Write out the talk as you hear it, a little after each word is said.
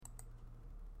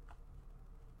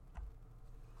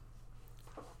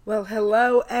Well,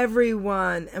 hello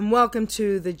everyone, and welcome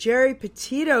to the Geri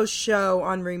Petito Show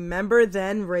on Remember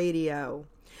Then Radio.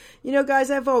 You know, guys,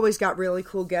 I've always got really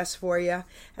cool guests for you,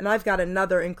 and I've got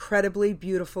another incredibly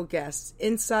beautiful guest,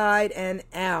 inside and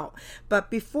out.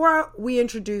 But before we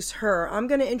introduce her, I'm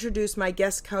going to introduce my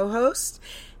guest co-host,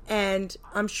 and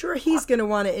I'm sure he's going to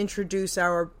want to introduce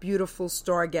our beautiful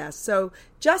star guest. So,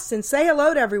 Justin, say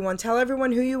hello to everyone. Tell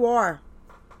everyone who you are.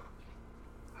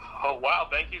 Oh, wow.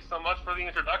 Thank you so much for the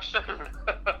introduction.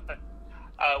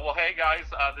 Well, hey, guys.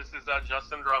 This is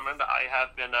Justin Drummond. I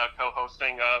have been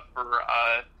co-hosting for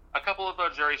a couple of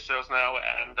Geri shows now,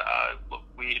 and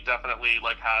we definitely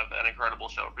have an incredible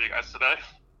show for you guys today.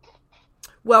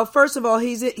 Well, first of all,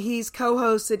 he's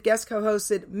co-hosted, guest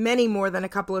co-hosted many more than a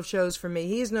couple of shows for me.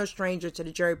 He's no stranger to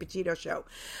the Geri Petito Show.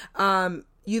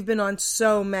 You've been on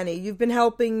so many. You've been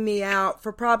helping me out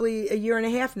for probably a year and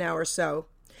a half now or so.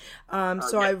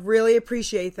 So I really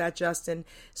appreciate that, Justin.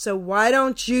 So why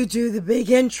don't you do the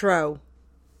big intro?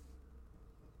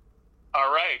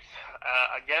 All right.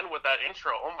 Again with that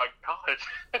intro. Oh, my God.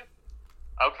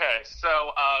 Okay,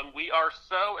 so we are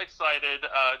so excited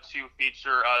to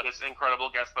feature this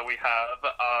incredible guest that we have.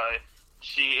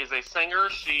 She is a singer.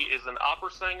 She is an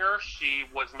opera singer. She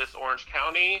was Miss Orange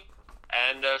County.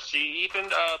 And she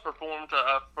even performed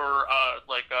for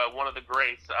one of the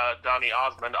greats, Donny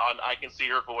Osmond, on I Can See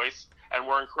Your Voice. And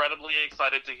we're incredibly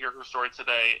excited to hear her story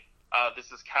today. This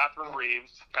is Katherine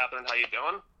Reaves. Katherine, how you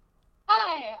doing?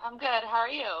 Hi, I'm good. How are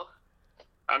you?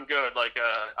 I'm good.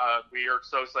 We are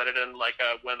so excited. And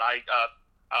when I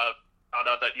found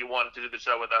out that you wanted to do the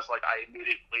show with us, I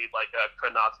immediately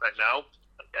could not say no.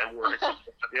 And we're excited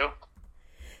with you.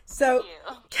 So,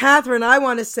 Katherine, I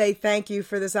want to say thank you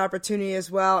for this opportunity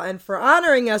as well and for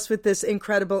honoring us with this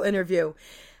incredible interview.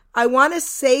 I want to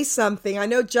say something. I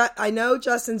know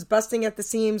Justin's busting at the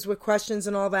seams with questions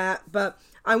and all that, but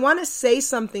I want to say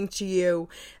something to you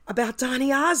about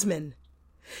Donny Osmond.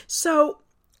 So,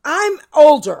 I'm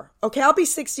older, okay? I'll be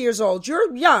 60 years old.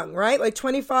 You're young, right?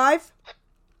 25?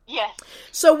 Yes.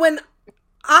 So, when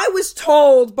I was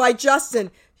told by Justin,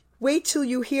 wait till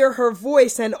you hear her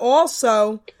voice, and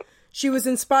also she was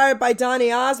inspired by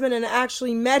Donny Osmond and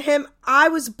actually met him, I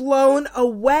was blown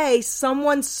away.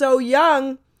 Someone so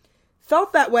young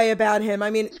felt that way about him. I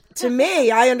mean, to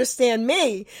me, I understand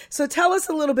me. So tell us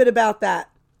a little bit about that.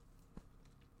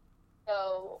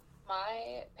 So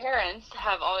my parents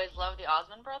have always loved the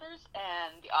Osmond brothers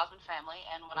and the Osmond family,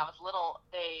 and when I was little,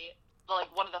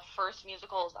 one of the first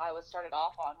musicals I was started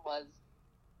off on was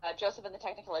Joseph and the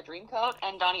Technicolor Dreamcoat,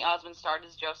 and Donny Osmond starred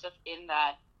as Joseph in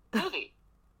that movie.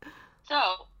 So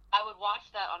I would watch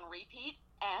that on repeat,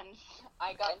 and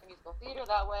I got into musical theater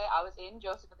that way. I was in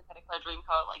Joseph and the Technicolor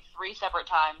Dreamcoat 3 separate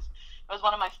times. It was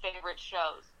one of my favorite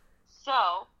shows.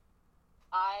 So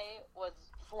I was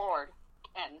floored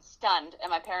and stunned,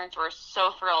 and my parents were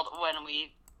so thrilled when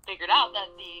we figured out that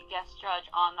the guest judge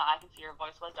on the I Can See Your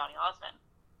Voice was Donny Osmond.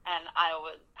 And I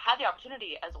had the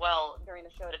opportunity as well during the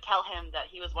show to tell him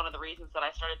that he was one of the reasons that I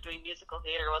started doing musical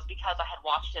theater was because I had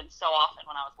watched him so often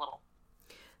when I was little.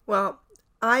 Well,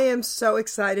 I am so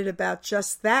excited about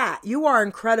just that. You are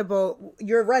incredible.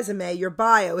 Your resume, your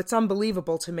bio, it's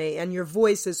unbelievable to me. And your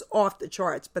voice is off the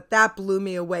charts. But that blew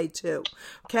me away too.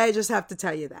 Okay, I just have to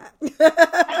tell you that.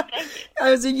 I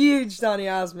was a huge Donny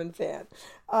Osmond fan.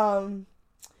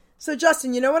 So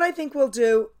Justin, you know what I think we'll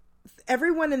do?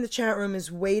 Everyone in the chat room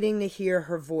is waiting to hear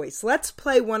her voice. Let's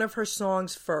play one of her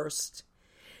songs first.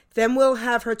 Then we'll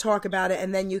have her talk about it,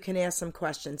 and then you can ask some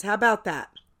questions. How about that?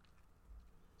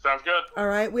 Sounds good. All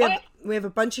right. We have a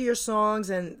bunch of your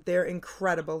songs, and they're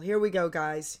incredible. Here we go,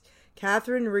 guys.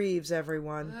 Katherine Reaves,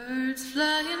 everyone. Birds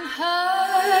flying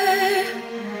high,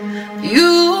 you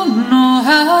know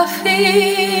how I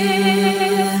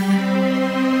feel.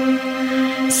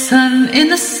 Sun in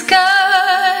the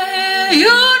sky, you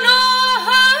know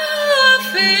how I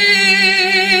feel.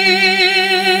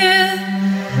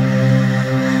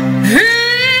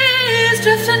 Breeze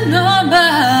drifting on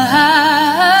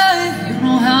by, you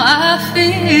know how I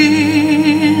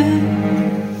feel.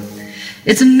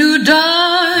 It's a new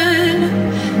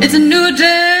dawn, it's a new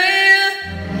day,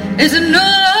 it's a new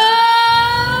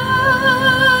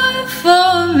life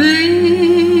for me.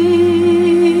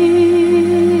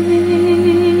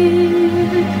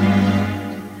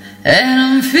 And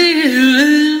I'm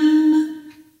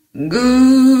feeling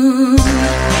good.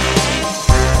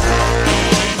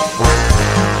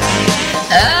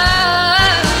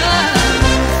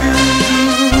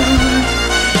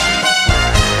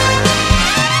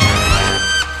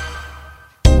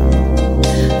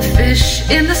 Fish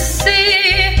in the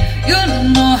sea, you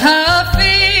know how I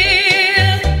feel.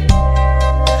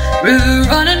 River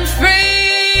running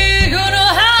free, you know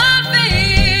how I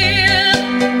feel.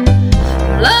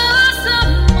 Blossom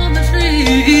on the tree,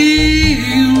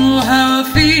 you know how I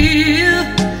feel.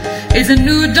 It's a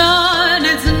new dawn,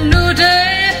 it's a new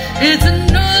day, it's a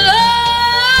new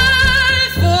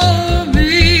life for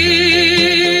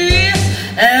me.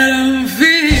 And I'm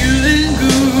feeling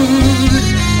good.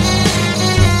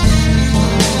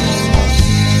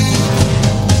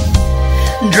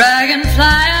 Dragonfly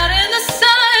out in the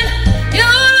sun, you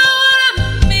know what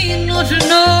I mean, don't you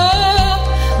know?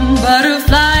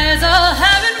 Butterflies all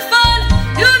having fun,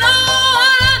 you know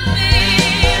what I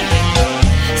mean.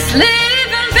 Sleep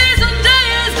in peace when day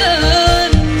is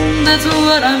done, that's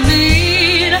what I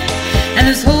mean. And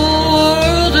this whole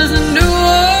world is a new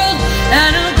world,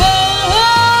 and it'll go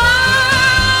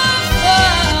on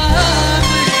for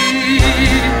me.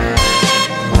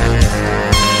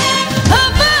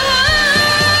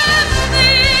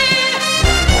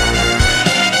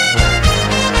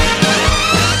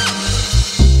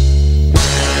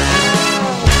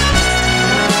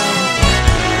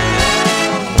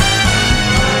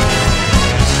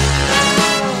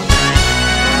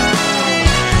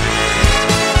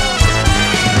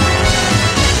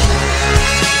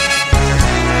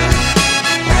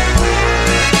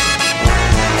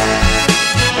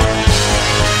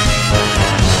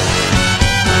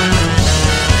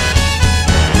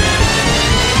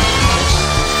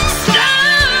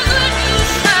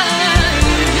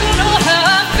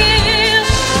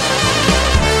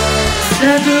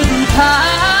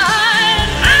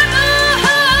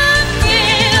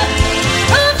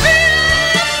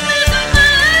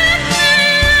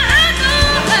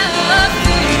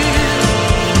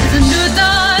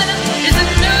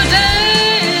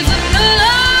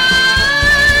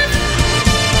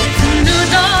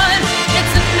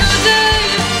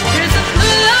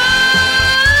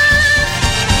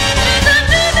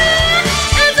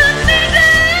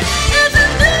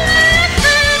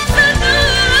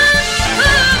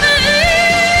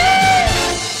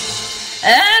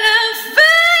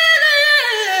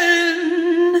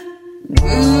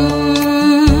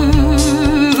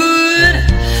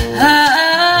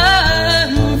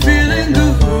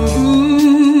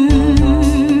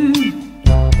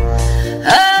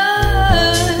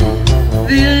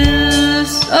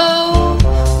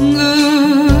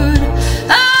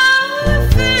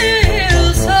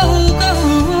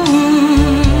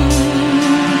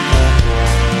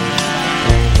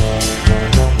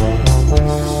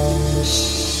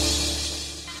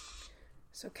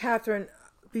 Katherine,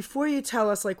 before you tell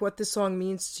us like what this song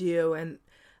means to you, and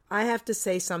I have to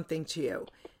say something to you.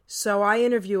 So I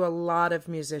interview a lot of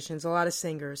musicians, a lot of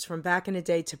singers from back in the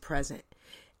day to present.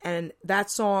 And that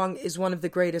song is one of the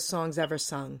greatest songs ever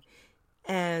sung.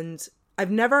 And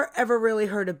I've never ever really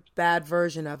heard a bad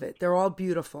version of it. They're all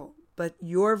beautiful. But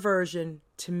your version,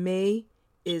 to me,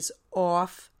 is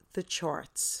off the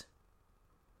charts.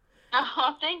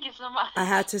 Oh, thank you so much. I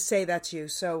had to say that to you.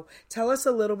 So tell us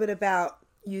a little bit about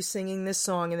you singing this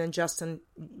song, and then Justin,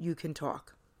 you can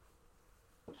talk.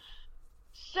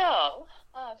 So,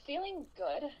 Feeling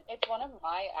Good, it's one of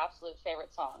my absolute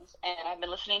favorite songs, and I've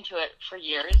been listening to it for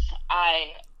years.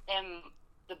 I am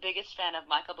the biggest fan of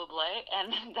Michael Bublé,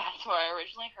 and that's where I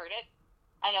originally heard it.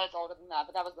 I know it's older than that,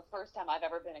 but that was the first time I've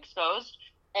ever been exposed.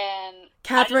 And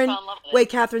Katherine, I just fell in love with it. wait,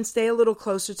 Katherine, stay a little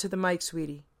closer to the mic,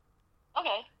 sweetie.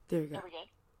 Okay. There you go. Are we good?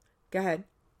 Go ahead.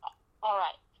 All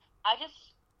right. I just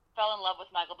fell in love with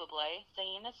Michael Bublé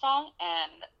singing this song,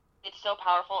 and it's so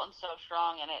powerful and so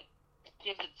strong, and it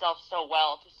gives itself so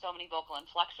well to so many vocal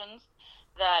inflections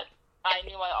that I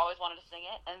knew I always wanted to sing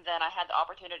it, and then I had the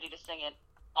opportunity to sing it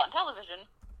on television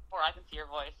where I can see your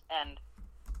voice, and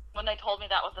when they told me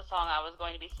that was the song I was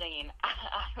going to be singing,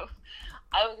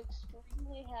 I was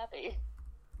extremely happy.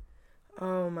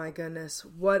 Oh my goodness.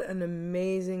 What an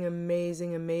amazing,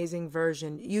 amazing, amazing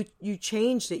version. You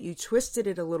changed it. You twisted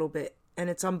it a little bit, and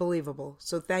it's unbelievable.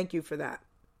 So thank you for that.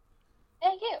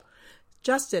 Thank you.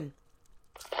 Justin.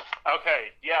 Okay,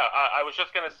 yeah, I was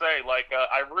just gonna say,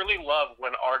 I really love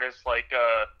when artists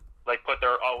put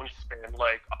their own spin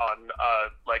on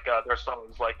their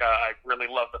songs. I really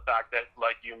love the fact that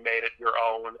you made it your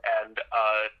own, and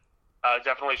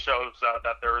definitely shows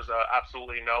that there's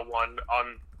absolutely no one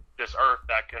on this earth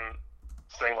that can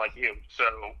sing like you. So,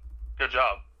 good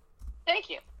job. Thank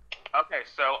you. Okay,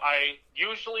 so I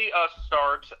usually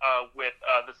start with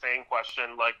the same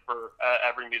question, for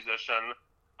every musician.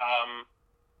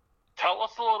 Tell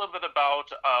us a little bit about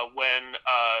when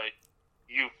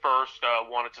you first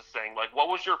wanted to sing. What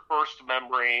was your first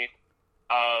memory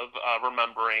of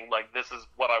remembering, this is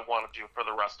what I want to do for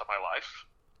the rest of my life?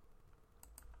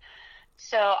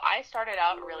 So I started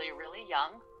out really, really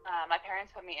young. My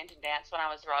parents put me into dance when I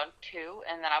was around 2,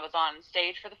 and then I was on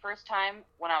stage for the first time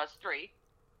when I was 3.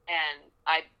 And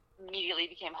I immediately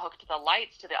became hooked to the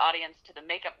lights, to the audience, to the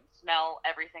makeup and smell,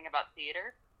 everything about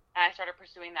theater. And I started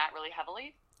pursuing that really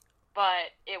heavily.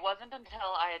 But it wasn't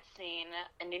until I had seen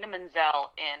Nina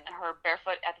Menzel in her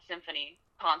Barefoot at the Symphony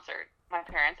concert. My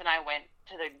parents and I went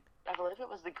to I believe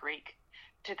it was the Greek,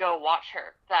 to go watch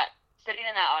her. That sitting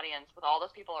in that audience with all those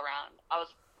people around, I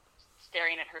was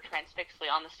staring at her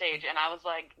transfixedly on the stage, and I was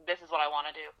like, this is what I want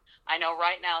to do. I know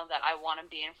right now that I want to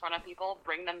be in front of people,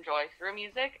 bring them joy through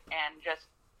music, and just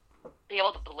be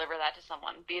able to deliver that to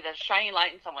someone, be the shining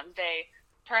light in someone's day,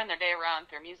 turn their day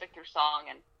around through music, through song,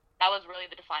 and that was really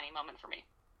the defining moment for me.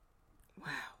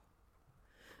 Wow.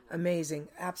 Amazing.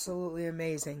 Absolutely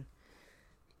amazing.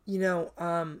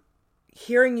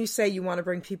 Hearing you say you want to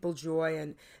bring people joy,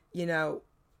 and,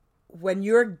 when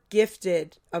you're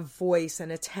gifted a voice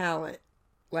and a talent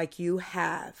like you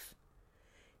have,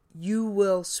 you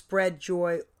will spread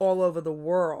joy all over the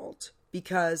world,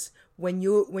 because when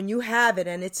you have it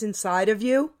and it's inside of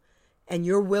you and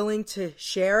you're willing to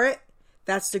share it,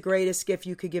 that's the greatest gift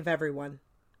you could give everyone.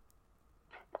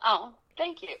 Oh,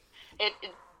 thank you.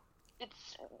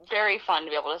 It's very fun to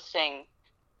be able to sing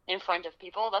in front of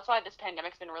people. That's why this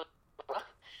pandemic's been really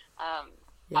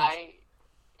Yes.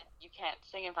 You can't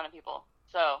sing in front of people.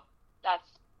 So that's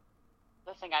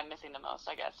the thing I'm missing the most,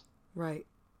 I guess. Right.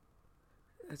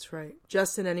 That's right.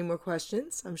 Justin, any more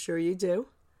questions? I'm sure you do.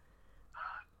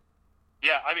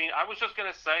 Yeah, I was just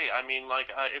going to say,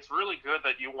 it's really good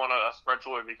that you want to spread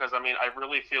joy, because, I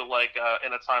really feel like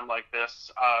in a time like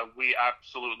this, we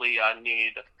absolutely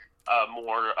need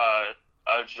more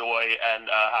joy and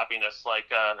happiness,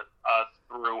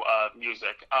 through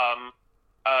music.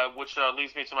 Which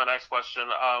leads me to my next question.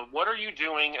 What are you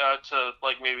doing to,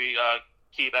 maybe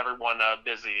keep everyone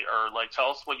busy? Or, tell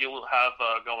us what you have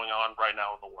going on right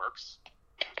now in the works.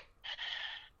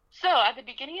 So, at the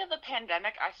beginning of the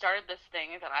pandemic, I started this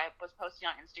thing that I was posting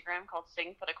on Instagram called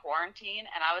Sing for the Quarantine,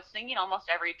 and I was singing almost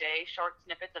every day short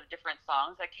snippets of different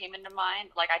songs that came into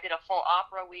mind. I did a full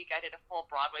opera week, I did a full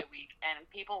Broadway week, and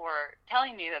people were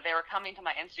telling me that they were coming to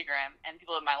my Instagram, and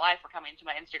people in my life were coming to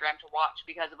my Instagram to watch,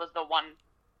 because it was the one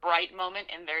bright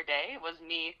moment in their day. It was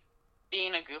me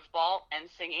being a goofball and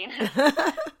singing.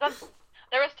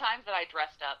 There was times that I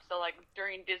dressed up. So,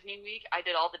 during Disney week, I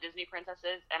did all the Disney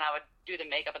princesses, and I would do the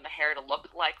makeup and the hair to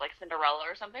look like Cinderella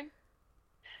or something.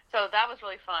 So that was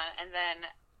really fun. And then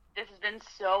this has been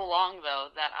so long,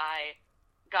 though, that I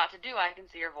got to do I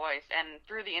Can See Your Voice. And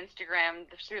through the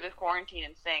Instagram, through the quarantine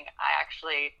and sing, I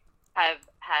actually have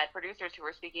had producers who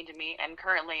were speaking to me, and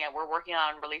currently we're working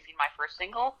on releasing my first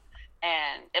single.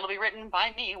 And it'll be written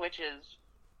by me, which is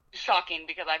shocking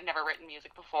because I've never written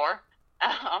music before.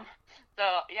 So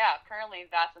yeah, currently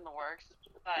that's in the works.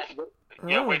 But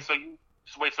yeah, wait. So you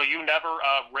never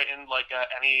written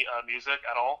any music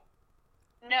at all?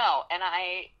 No, and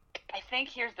I think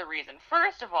here's the reason.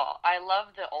 First of all, I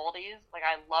love the oldies.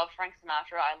 I love Frank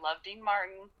Sinatra. I love Dean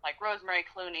Martin, Rosemary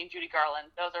Clooney, Judy Garland.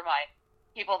 Those are my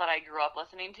people that I grew up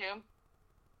listening to.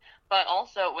 But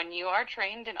also, when you are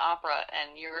trained in opera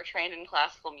and you're trained in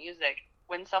classical music,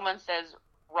 when someone says,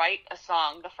 write a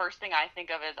song, the first thing I think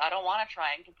of is, I don't want to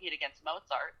try and compete against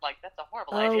Mozart. That's a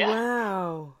horrible idea. Oh,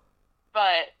 wow.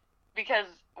 But because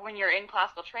when you're in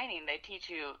classical training, they teach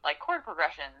you chord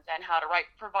progressions and how to write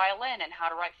for violin and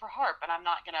how to write for harp. And I'm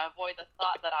not going to avoid the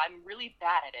thought that I'm really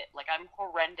bad at it. I'm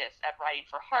horrendous at writing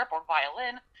for harp or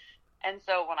violin. And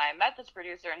so when I met this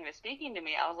producer and he was speaking to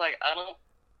me, I was like,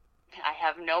 I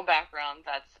have no background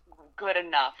that's good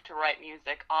enough to write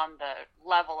music on the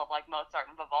level of Mozart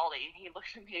and Vivaldi. He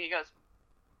looks at me and he goes,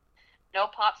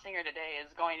 no pop singer today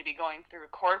is going to be going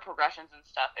through chord progressions and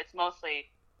stuff. It's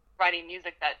mostly writing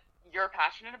music that you're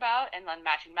passionate about and then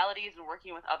matching melodies and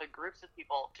working with other groups of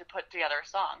people to put together a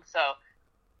song. So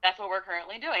that's what we're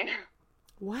currently doing.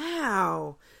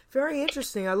 Wow. Very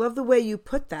interesting. I love the way you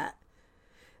put that.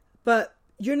 But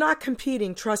you're not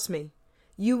competing, trust me.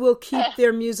 You will keep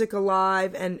their music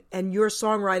alive, and your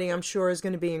songwriting, I'm sure, is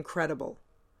going to be incredible.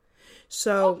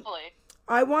 So hopefully.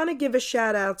 I want to give a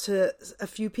shout out to a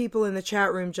few people in the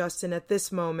chat room, Justin, at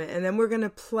this moment, and then we're going to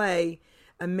play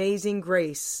Amazing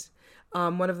Grace,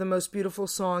 one of the most beautiful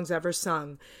songs ever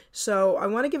sung. So I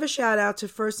want to give a shout out to,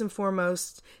 first and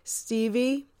foremost,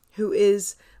 Stevie, who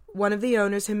is one of the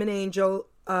owners, him and Angel,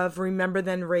 of Remember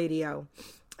Then Radio.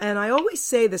 And I always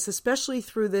say this, especially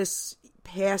through this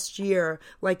past year,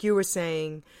 like you were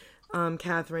saying,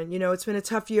 Katherine, it's been a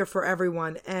tough year for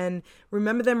everyone. And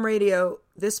Remember Them Radio,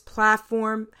 this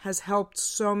platform has helped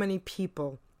so many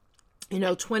people.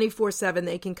 24/7,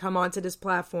 they can come onto this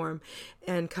platform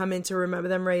and come into Remember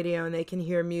Them Radio and they can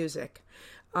hear music.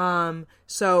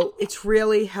 So it's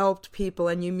really helped people,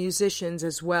 and you musicians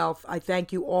as well. I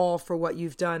thank you all for what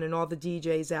you've done, and all the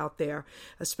DJs out there,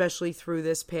 especially through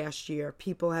this past year.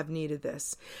 People have needed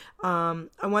this. I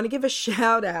want to give a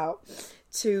shout out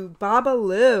to Baba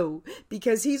Lou,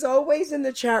 because he's always in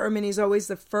the chat room and he's always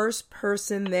the first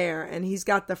person there, and he's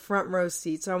got the front row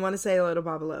seat. So I want to say hello to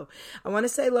Baba Lou. I want to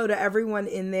say hello to everyone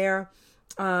in there.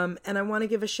 And I want to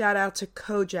give a shout out to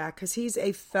Kojak, because he's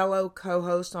a fellow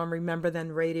co-host on Remember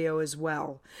Then Radio as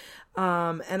well.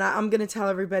 And I'm going to tell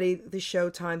everybody the show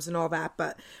times and all that.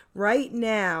 But right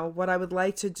now, what I would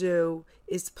like to do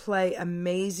is play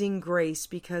Amazing Grace,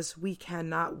 because we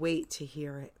cannot wait to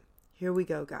hear it. Here we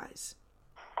go, guys.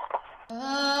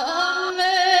 Amazing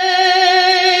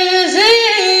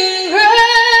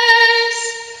grace,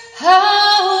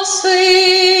 how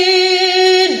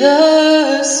sweet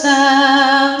the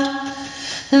sound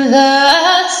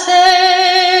that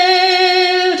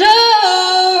saved a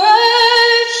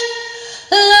wretch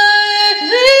like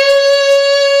me.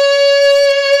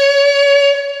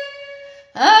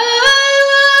 I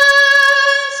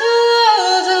once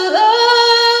was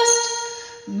lost,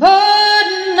 but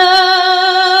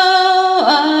now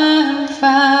I'm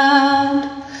found.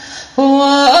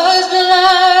 Was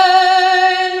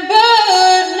blind,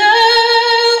 but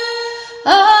now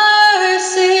I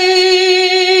see.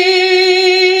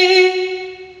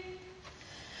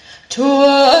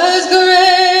 'Twas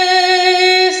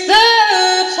grace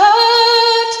that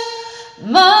taught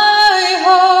my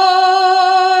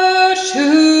heart to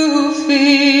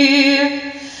fear,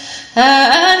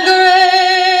 and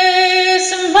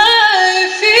grace my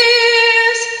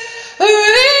fears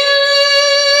relieved.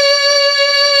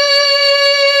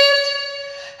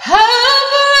 How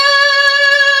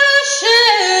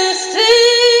precious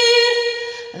did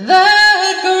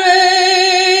that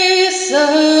grace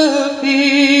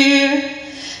appear,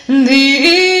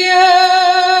 the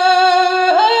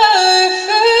hour I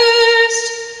first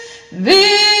believed.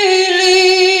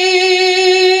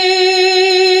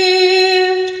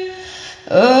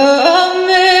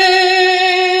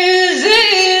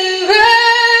 Amazing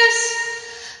grace,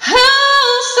 how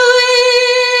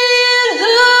sweet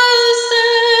the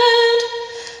sound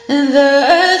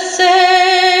that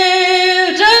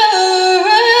saved a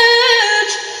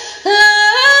wretch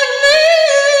like me.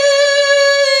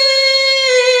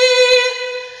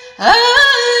 I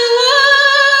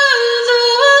once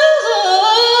was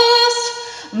lost,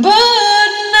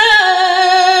 but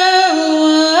now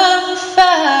I'm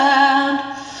found.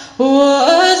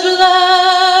 Was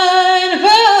blind,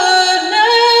 but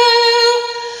now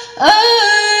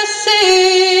I see.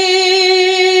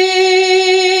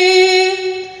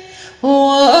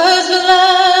 Was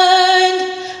blind,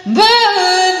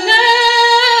 but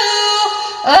now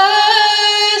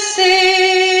I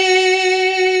see.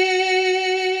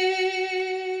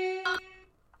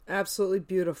 Absolutely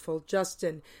beautiful.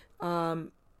 Justin,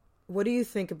 what do you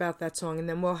think about that song? And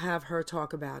then we'll have her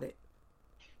talk about it.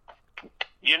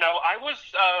 I was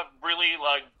really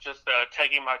just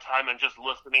taking my time and just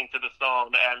listening to the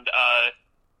song, and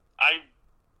I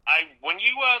when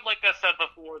you like I said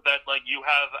before that you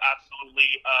have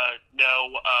absolutely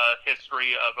no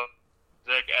history of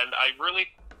music, and I really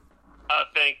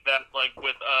think that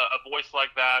with a voice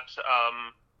like that,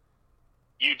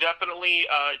 you definitely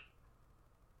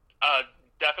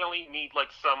need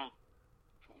some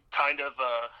kind of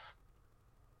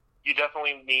you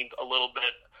definitely need a little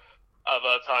bit of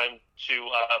a time to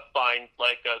find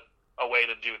a way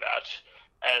to do that.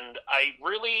 And I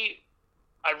really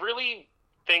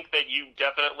think that you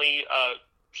definitely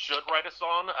should write a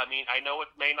song. I mean, I know it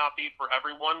may not be for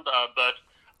everyone, but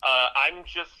I'm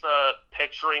just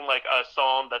picturing a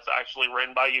song that's actually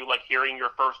written by you, hearing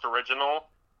your first original,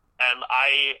 and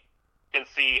I can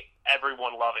see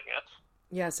everyone loving it.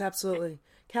 Yes, absolutely.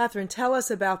 Katherine, tell us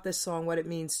about this song, what it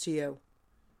means to you.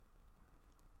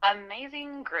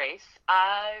 Amazing Grace.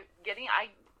 I get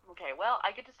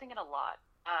to sing it a lot.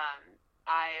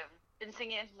 I've been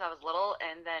singing it since I was little,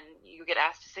 and then you get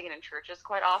asked to sing it in churches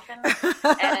quite often.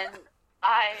 And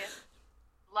I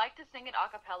like to sing it a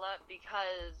cappella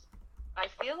because I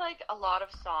feel like a lot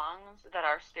of songs that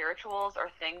are spirituals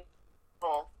or things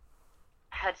people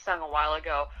had sung a while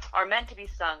ago are meant to be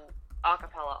sung a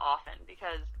cappella often,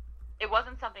 because it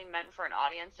wasn't something meant for an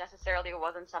audience necessarily. It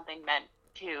wasn't something meant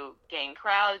to gain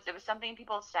crowds. It was something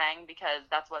people sang because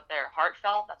that's what their heart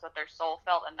felt, that's what their soul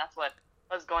felt, and that's what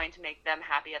was going to make them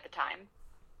happy at the time.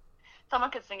 Someone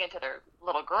could sing it to their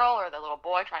little girl or their little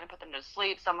boy, trying to put them to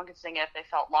sleep. Someone could sing it if they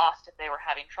felt lost, if they were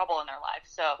having trouble in their life.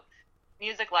 So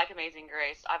music like Amazing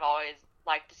Grace, I've always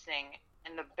liked to sing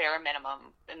in the bare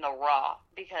minimum, in the raw,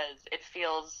 because it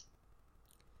feels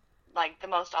like the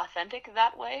most authentic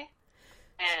that way.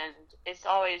 And it's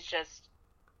always just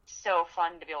so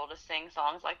fun to be able to sing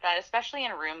songs like that, especially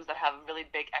in rooms that have really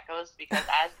big echoes, because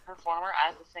as the performer,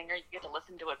 as the singer, you get to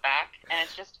listen to it back, and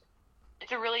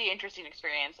it's a really interesting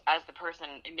experience as the person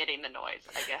emitting the noise,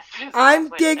 I guess. I'm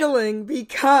giggling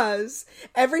because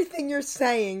everything you're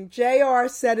saying, JR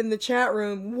said in the chat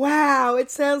room, wow, it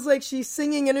sounds like she's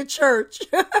singing in a church.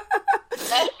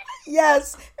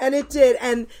 Yes, and it did.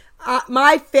 And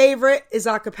my favorite is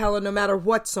a cappella, no matter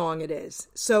what song it is.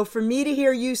 So for me to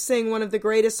hear you sing one of the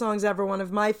greatest songs ever, one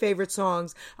of my favorite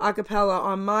songs, a cappella,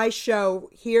 on my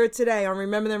show here today on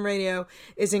Remember Them Radio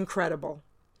is incredible.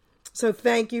 So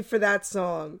thank you for that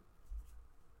song.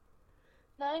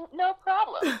 No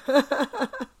problem.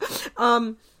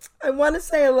 I want to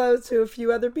say hello to a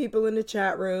few other people in the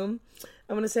chat room.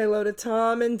 I want to say hello to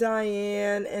Tom and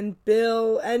Diane and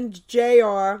Bill and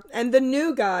JR and the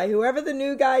new guy, whoever the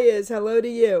new guy is, hello to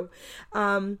you.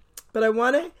 But I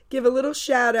want to give a little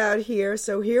shout out here.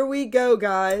 So here we go,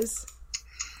 guys.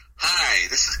 Hi,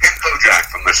 this is Ken Kojak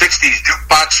from the 60s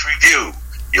Jukebox Review.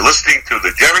 You're listening to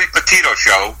the Geri Petito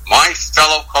Show, my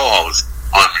fellow co-host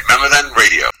on Remember Then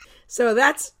Radio. So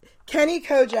that's Kenny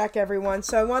Kojak, everyone.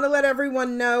 So I want to let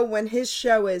everyone know when his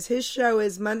show is. His show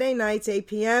is Monday nights, 8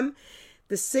 p.m.,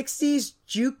 the 60s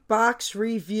Jukebox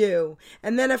Review.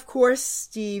 And then, of course,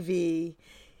 Stevie.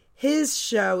 His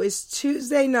show is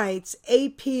Tuesday nights,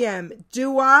 8 p.m.,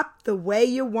 Doo-Wop, The Way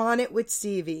You Want It with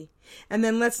Stevie. And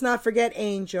then let's not forget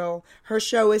Angel. Her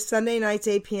show is Sunday nights,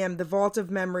 8 p.m., The Vault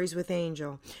of Memories with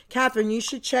Angel. Katherine, you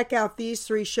should check out these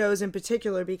 3 shows in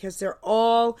particular because they're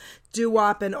all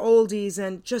doo-wop and oldies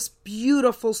and just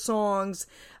beautiful songs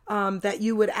that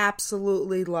you would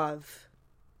absolutely love.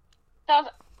 Sounds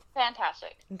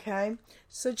fantastic. Okay.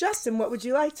 So, Justin, what would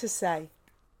you like to say?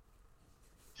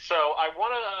 So I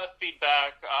want to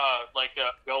feedback,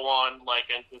 go on,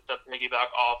 and just to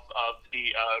piggyback off of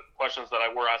the questions that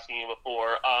I were asking you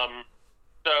before.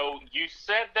 So you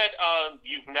said that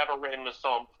you've never written a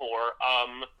song before,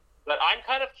 but I'm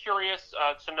kind of curious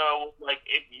to know,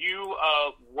 if you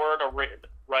were to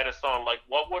write a song,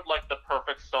 what would, the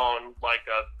perfect song,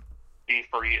 be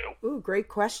for you? Ooh, great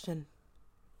question.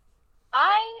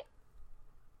 I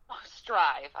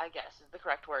strive, I guess is the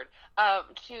correct word,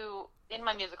 in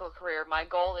my musical career, my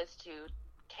goal is to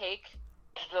take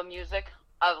the music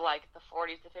of, the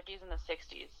 40s, the 50s, and the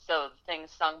 60s, so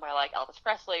things sung by, Elvis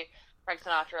Presley, Frank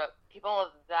Sinatra, people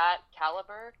of that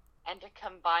caliber, and to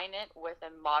combine it with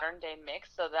a modern-day mix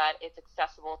so that it's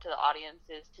accessible to the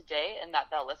audiences today and that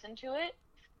they'll listen to it.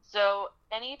 So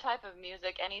any type of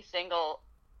music, any single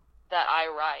that I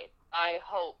write, I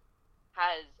hope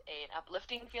has an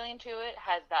uplifting feeling to it,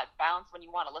 has that bounce when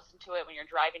you want to listen to it when you're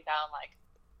driving down,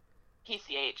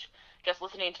 PCH, just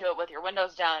listening to it with your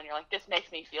windows down, and you're like, this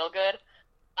makes me feel good.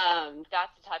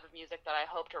 That's the type of music that I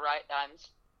hope to write,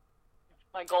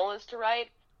 my goal is to write,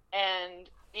 and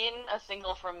in a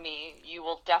single from me, you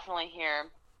will definitely hear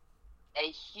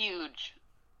a huge,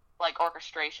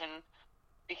 orchestration,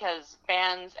 because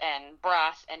bands and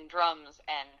brass and drums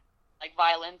and,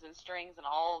 violins and strings and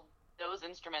all those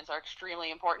instruments are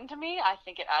extremely important to me. I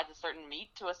think it adds a certain meat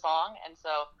to a song, and so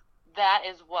that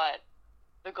is what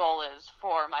the goal is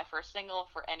for my first single,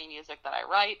 for any music that I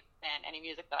write, and any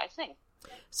music that I sing.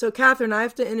 So, Katherine, I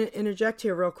have to interject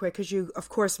here real quick, because you, of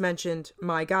course, mentioned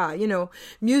my guy.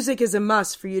 Music is a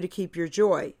must for you to keep your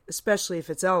joy, especially if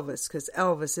it's Elvis, because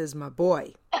Elvis is my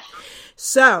boy.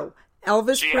 So,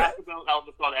 Elvis. She has to go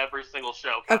Elvis on every single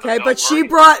show. Okay, but she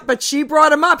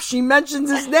brought him up. She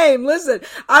mentions his name. Listen,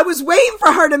 I was waiting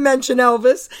for her to mention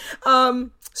Elvis.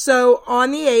 So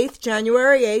on the 8th,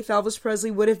 January 8th, Elvis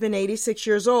Presley would have been 86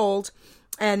 years old.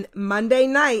 And Monday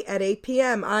night at 8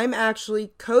 p.m., I'm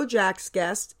actually Kojak's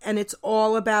guest, and it's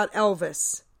all about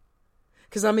Elvis.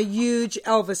 Because I'm a huge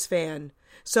Elvis fan.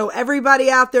 So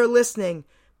everybody out there listening,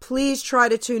 please try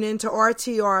to tune in to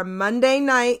RTR Monday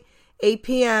night, 8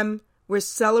 p.m., we're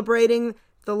celebrating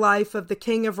the life of the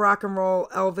king of rock and roll,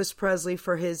 Elvis Presley,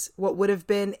 for his, what would have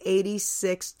been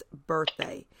 86th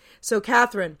birthday. So,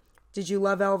 Katherine, did you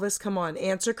love Elvis? Come on,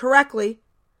 answer correctly.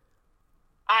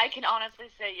 I can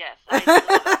honestly say yes.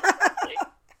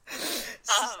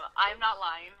 I'm not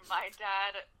lying. My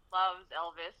dad loves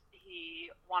Elvis. He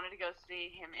wanted to go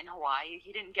see him in Hawaii.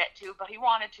 He didn't get to, but he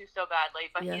wanted to so badly.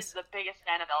 But yes. He's the biggest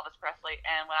fan of Elvis Presley.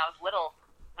 And when I was little,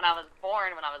 when I was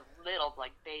little,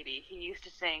 baby, he used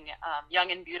to sing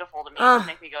Young and Beautiful to me to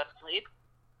make me go to sleep.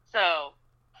 So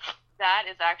that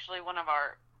is actually one of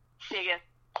our biggest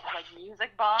like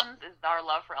music bonds is our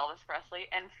love for Elvis Presley.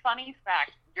 And funny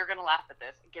fact, you're gonna laugh at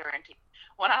this, guaranteed.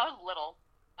 When I was little,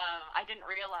 I didn't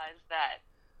realize that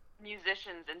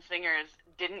musicians and singers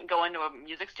didn't go into a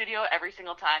music studio every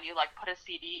single time you like put a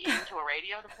CD into a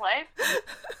radio to play.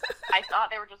 I thought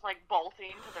they were just like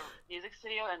bolting to the music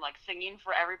studio and like singing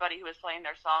for everybody who was playing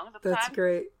their songs at the time. That's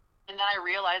great. And then I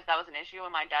realized that was an issue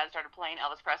when my dad started playing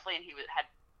Elvis Presley, and he had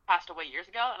passed away years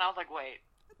ago. And I was like, wait,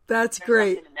 that's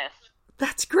great. In this.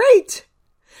 That's great.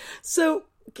 So,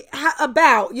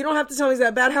 you don't have to tell me that,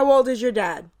 about how old is your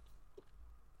dad?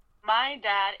 My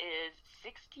dad is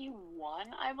 61,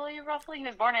 I believe, roughly. He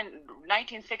was born in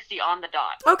 1960 on the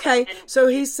dot. Okay, so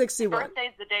he's 61. His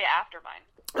birthday's the day after mine.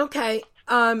 Okay,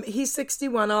 he's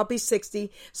 61, I'll be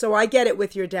 60, so I get it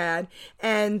with your dad.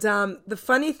 And the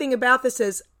funny thing about this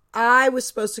is, I was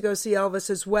supposed to go see Elvis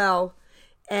as well,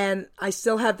 and I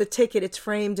still have the ticket. It's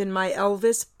framed in my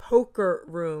Elvis poker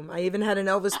room. I even had an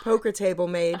Elvis poker table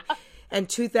made, and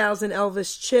 2,000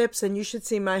 Elvis chips, and you should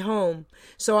see my home.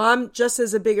 So I'm just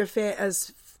as big a fan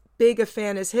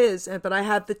as his, but I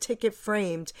have the ticket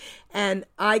framed, and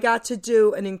I got to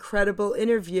do an incredible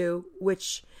interview,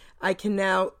 which I can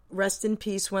now rest in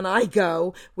peace when I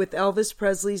go, with Elvis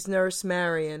Presley's nurse,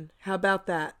 Marion. How about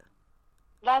that?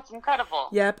 That's incredible.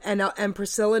 Yep, and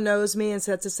Priscilla knows me and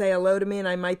said to say hello to me, and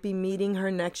I might be meeting her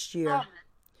next year.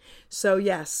 So,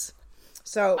 yes.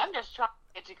 So I'm just trying to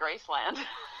get to Graceland.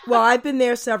 Well, I've been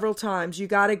there several times. You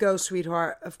got to go,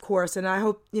 sweetheart, of course. And I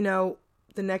hope, the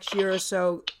next year or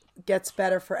so gets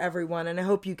better for everyone, and I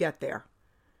hope you get there.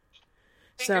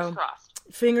 Fingers crossed.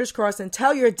 Fingers crossed. And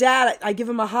tell your dad I give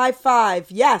him a high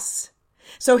five. Yes.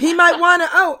 So he might want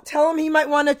to, tell him he might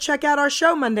want to check out our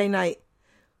show Monday night.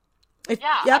 Yep.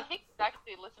 I think he's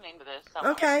actually listening to this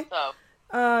somewhere. Okay.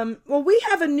 So. Well, we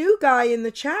have a new guy in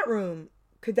the chat room.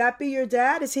 Could that be your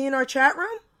dad? Is he in our chat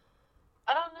room?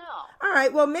 I don't know. All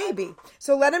right, well, maybe.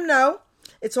 So let him know.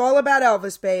 It's all about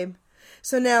Elvis, babe.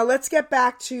 So now let's get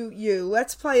back to you.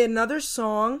 Let's play another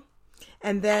song,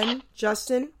 and then,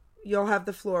 Justin, you'll have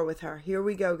the floor with her. Here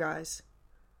we go, guys.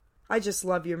 I just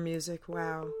love your music.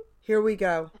 Wow. Here we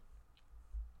go.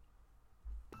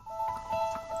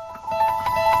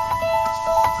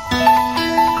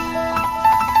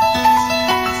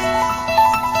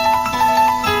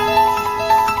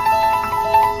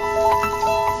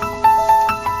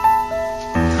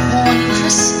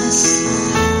 Christmas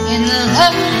in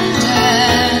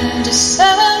London,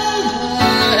 December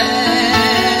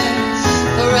air,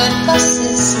 red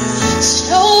buses,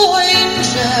 snow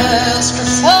angels,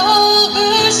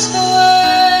 Trafalgar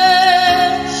Square,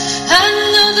 and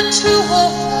now the two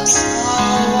of us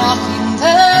are walking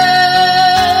there.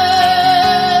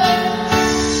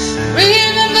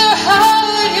 Remember how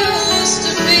it used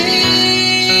to be.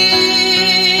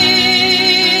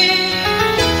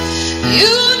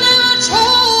 You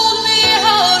told me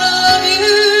how to love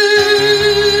you.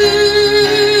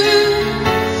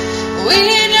 We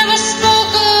never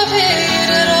spoke of it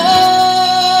at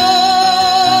all.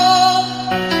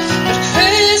 But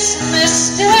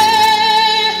Christmas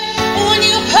Day, when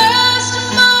you passed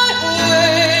my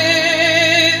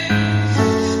way,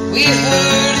 we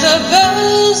heard the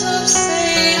bells of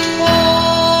St. Paul.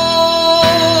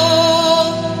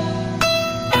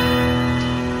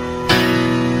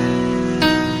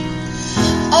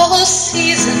 All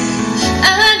season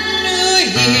and New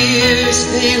Year's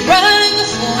they rang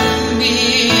for me.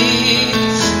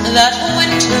 That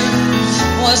winter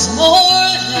was more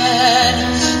than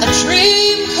a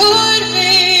dream could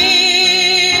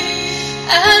be.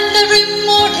 And every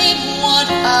morning what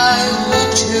I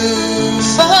woke to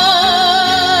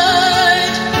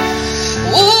find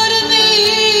would in the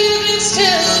evening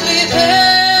still be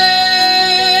there.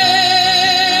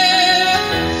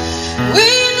 We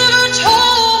never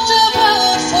talked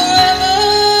about forever.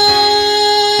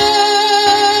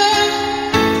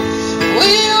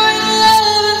 We were in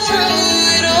love through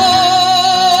it all.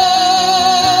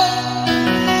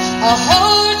 Our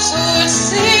hearts would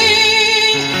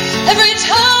sing every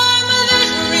time that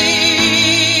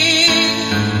ring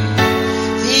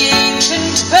the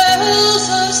ancient bells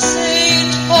of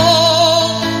St.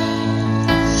 Paul.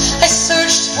 I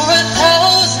searched for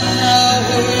 1,000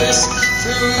 hours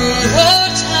through the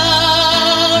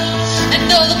town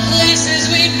and all the places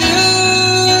we knew,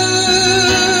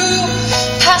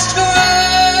 past grand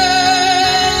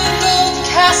old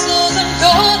castles and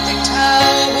Gothic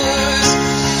towers,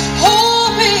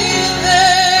 hoping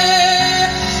there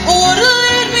would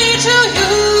lead me to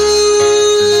you.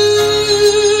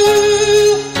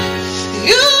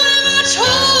 You never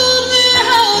told me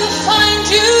how to find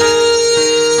you.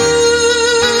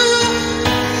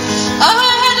 I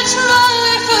had to try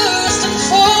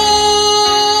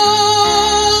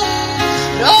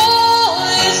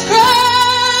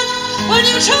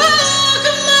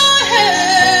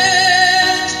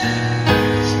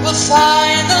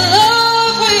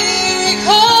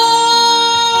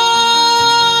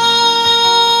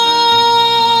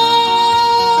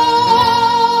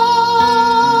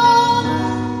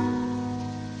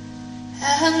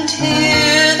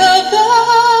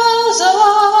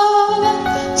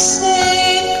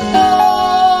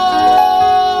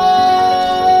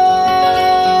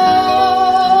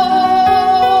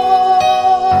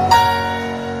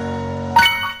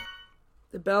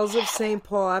Bells of St.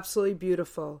 Paul, absolutely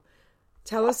beautiful.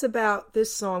 Tell us about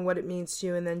this song, what it means to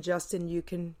you, and then Justin, you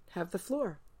can have the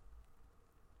floor.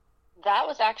 That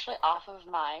was actually off of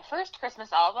my first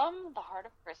Christmas album, The Heart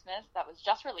of Christmas, that was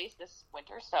just released this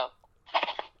winter, so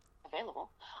available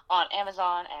on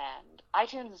Amazon and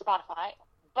iTunes and Spotify.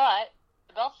 But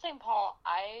the Bells of St. Paul,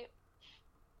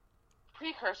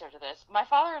 precursor to this, my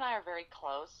father and I are very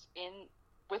close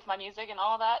with my music and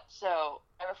all that, so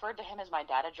I referred to him as my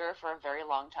dadager for a very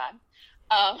long time.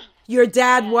 Your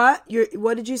dad what?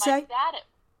 What did you say?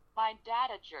 My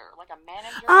dadager, like a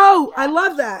manager. Oh, I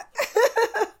love that.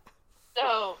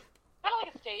 So, kind of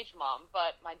like a stage mom,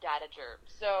 but my dadager.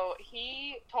 So,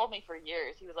 he told me for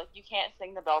years, he was like, you can't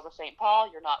sing the Bells of St. Paul,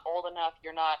 you're not old enough,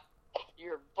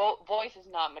 your voice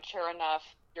is not mature enough,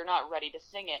 you're not ready to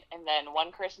sing it. And then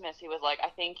one Christmas, he was like, I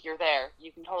think you're there,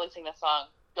 you can totally sing the song,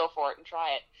 go for it and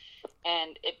try it.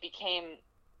 And it became,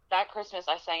 that Christmas,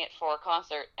 I sang it for a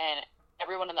concert, and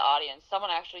everyone in the audience,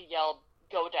 someone actually yelled,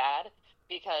 "Go Dad,"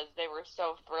 because they were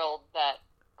so thrilled that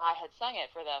I had sung it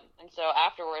for them. And so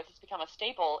afterwards, it's become a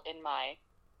staple in my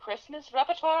Christmas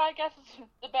repertoire, I guess is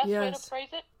the best way to phrase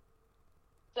it.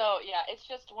 So, yeah, it's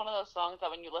just one of those songs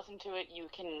that when you listen to it, you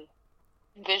can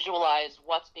visualize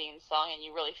what's being sung and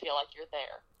you really feel like you're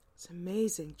there. It's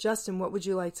amazing. Justin, what would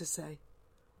you like to say?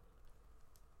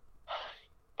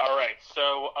 All right,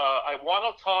 so I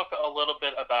want to talk a little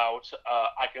bit about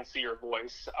I Can See Your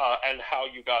Voice and how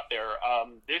you got there.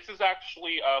 This is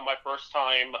actually my first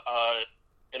time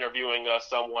interviewing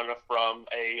someone from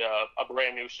a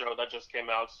brand new show that just came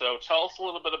out. So tell us a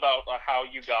little bit about how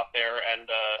you got there and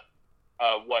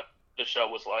what the show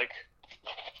was like.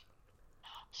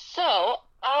 So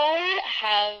I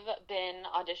have been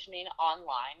auditioning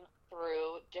online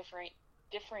through differing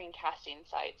casting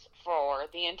sites for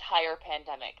the entire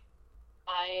pandemic.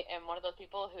 I am one of those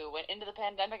people who went into the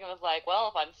pandemic and was like, well,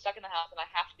 if I'm stuck in the house and I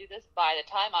have to do this, by the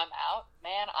time I'm out,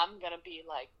 man, I'm going to be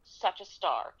like such a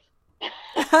star.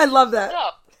 I love that.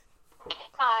 So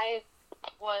I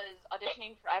was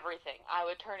auditioning for everything. I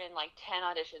would turn in like 10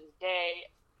 auditions a day.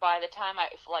 By the time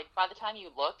you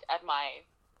look at my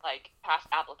past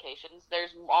applications,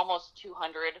 there's almost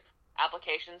 200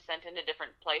 applications sent into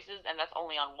different places, and that's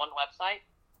only on one website.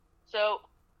 So,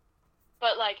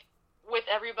 but with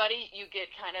everybody, you get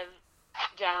kind of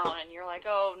down and you're like,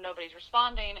 oh, nobody's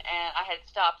responding. And I had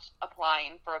stopped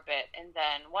applying for a bit, and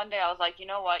then one day I was like, you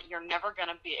know what, you're never going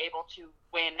to be able to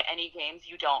win any games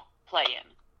you don't play in.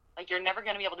 You're never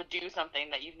going to be able to do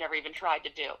something that you've never even tried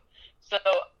to do. So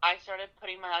I started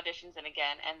putting my auditions in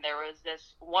again, and there was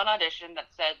this one audition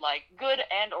that said good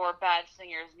and or bad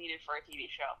singers needed for a TV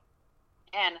show.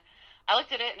 And I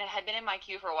looked at it, and it had been in my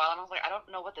queue for a while, and I was like, I don't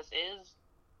know what this is.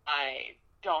 I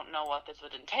don't know what this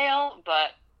would entail,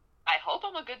 but I hope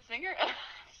I'm a good singer.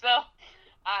 So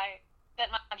I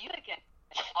sent my music in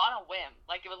on a whim.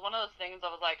 It was one of those things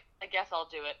I was like, I guess I'll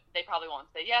do it. They probably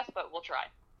won't say yes, but we'll try.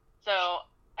 So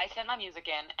I sent my music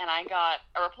in, and I got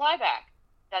a reply back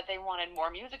that they wanted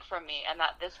more music from me, and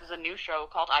that this was a new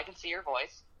show called I Can See Your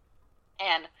Voice,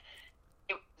 and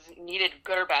it needed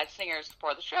good or bad singers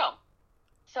for the show.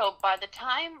 So by the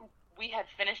time we had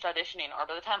finished auditioning, or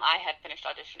by the time I had finished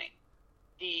auditioning,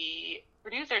 the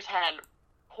producers had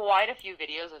quite a few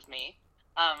videos of me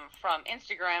from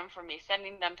Instagram, from me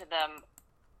sending them to them,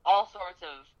 all sorts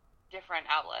of different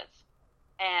outlets.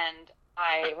 And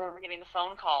I remember getting the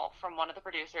phone call from one of the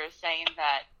producers saying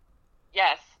that,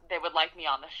 yes, they would like me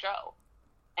on the show.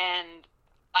 And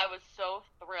I was so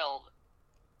thrilled.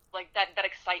 That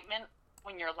excitement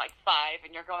when you're 5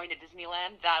 and you're going to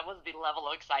Disneyland, that was the level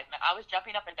of excitement. I was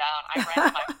jumping up and down. I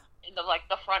ran into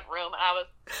the front room, and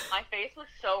my face was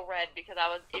so red because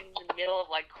I was in the middle of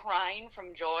crying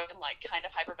from joy and kind of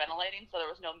hyperventilating, so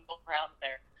there was no middle ground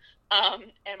there.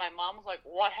 And my mom was like,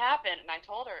 what happened? And I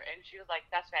told her, and she was like,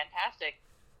 that's fantastic.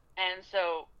 And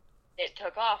so it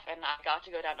took off, and I got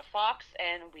to go down to Fox,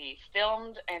 and we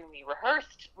filmed, and we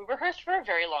rehearsed. We rehearsed for a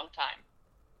very long time.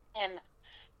 And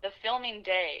the filming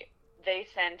day, they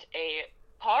sent a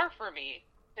car for me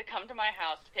to come to my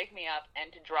house to pick me up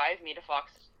and to drive me to Fox,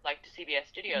 to CBS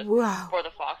Studios. Wow. For the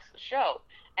Fox show.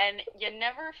 And you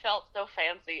never felt so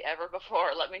fancy ever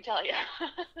before, let me tell you.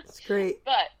 It's great.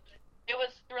 But it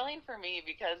was thrilling for me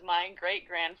because my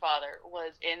great-grandfather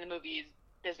was in the movies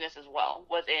business as well,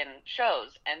 was in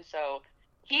shows. And so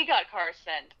he got cars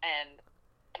sent, and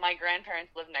my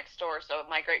grandparents lived next door. So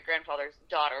my great-grandfather's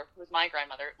daughter, who's my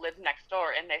grandmother, lives next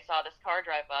door, and they saw this car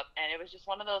drive up. And it was just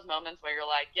one of those moments where you're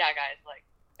like, yeah, guys,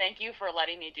 thank you for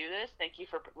letting me do this. Thank you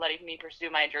for letting me pursue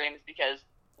my dreams because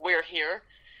we're here.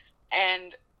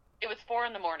 And it was 4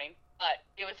 a.m, but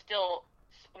it was still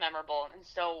so memorable and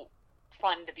so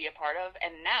fun to be a part of.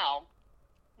 And now,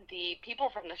 the people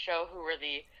from the show who were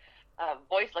the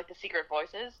voice, like the secret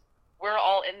voices, we're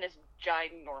all in this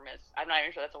ginormous, I'm not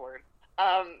even sure that's a word,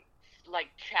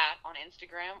 like chat on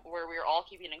Instagram where we're all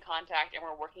keeping in contact and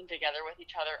we're working together with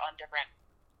each other on different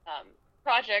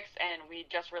projects. And we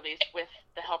just released, with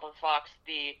the help of Fox,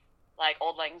 the like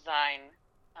Old Lang Syne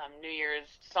New Year's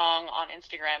song on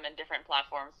Instagram and different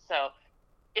platforms. So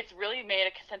it's really made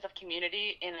a sense of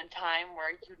community in a time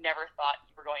where you never thought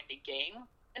you were going to gain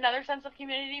another sense of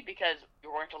community because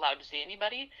you weren't allowed to see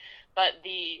anybody. But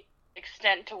the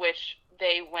extent to which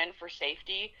they went for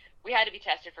safety, we had to be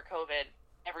tested for COVID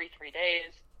every 3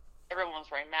 days. Everyone was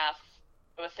wearing masks.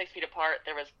 It was 6 feet apart.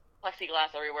 There was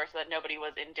plexiglass everywhere so that nobody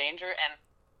was in danger, and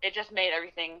it just made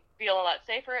everything feel a lot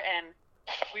safer, and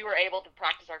we were able to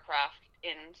practice our craft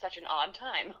in such an odd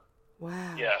time.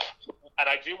 Wow. Yeah, and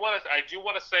I do want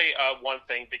to say one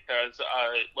thing, because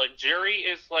like Geri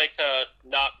is like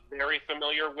not very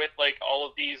familiar with like all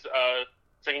of these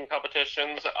singing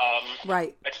competitions.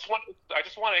 Right. I just want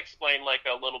to explain like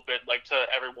a little bit, like, to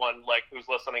everyone like who's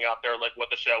listening out there, like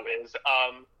what the show is.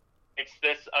 It's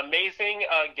this amazing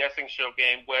guessing show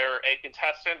game where a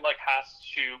contestant like has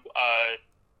to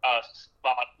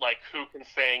spot like who can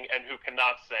sing and who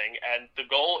cannot sing, and the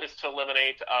goal is to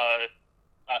eliminate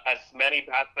as many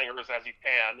bad singers as you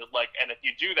can. Like, and if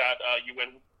you do that, you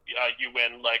win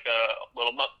like a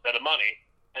little bit of money,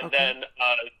 and then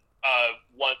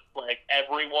once like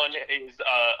everyone is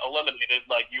eliminated,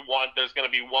 like there's going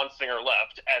to be one singer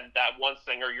left, and that one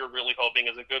singer you're really hoping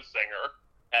is a good singer,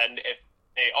 and if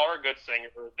they are a good singer,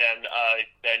 then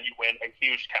you win a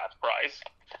huge cash prize.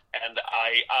 And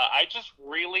I just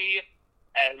really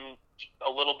am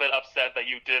a little bit upset that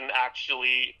you didn't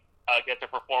actually get to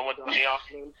perform with Donny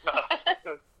Osmond.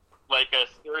 Like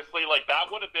seriously, like that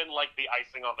would have been like the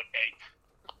icing on the cake.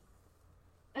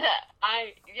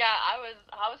 I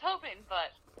was hoping,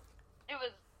 but it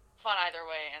was fun either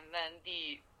way. And then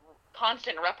the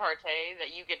constant repartee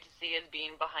that you get to see as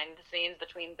being behind the scenes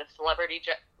between the celebrity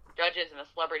judges and the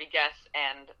celebrity guests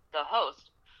and the host,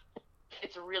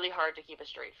 it's really hard to keep a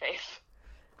straight face.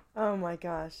 Oh my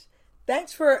gosh.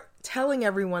 Thanks for telling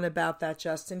everyone about that,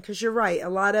 Justin, because you're right. A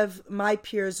lot of my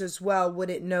peers as well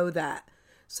wouldn't know that.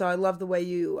 So I love the way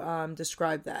you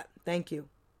described that. Thank you.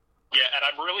 Yeah, and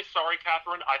I'm really sorry,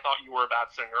 Katherine. I thought you were a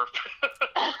bad singer.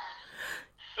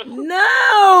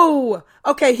 No!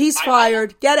 Okay, he's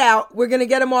fired. Get out. We're going to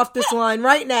get him off this line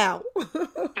right now. No,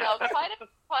 quite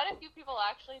a few people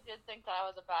actually did think that I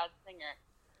was a bad singer.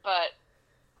 But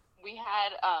we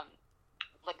had,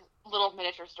 like, little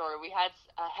miniature story. We had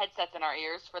headsets in our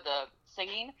ears for the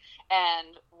singing,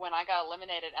 and when I got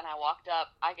eliminated and I walked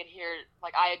up, I could hear,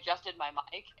 like, I adjusted my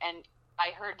mic, and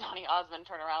I heard Donny Osmond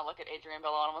turn around and look at Adrienne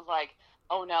Billow and was like,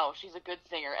 "Oh no, she's a good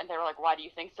singer." And they were like, "Why do you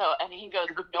think so?" And he goes,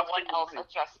 "No one else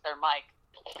adjusts their mic."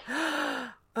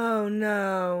 Oh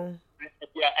no.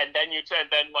 Yeah, and then you took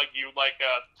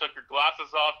your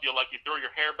glasses off, you threw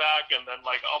your hair back, and then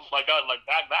like, oh my god, like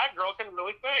that girl can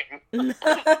really sing. The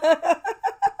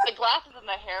glasses and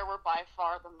the hair were by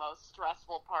far the most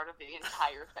stressful part of the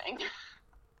entire thing.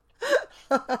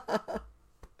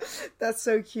 That's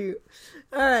so cute.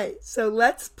 All right, so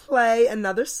let's play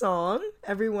another song.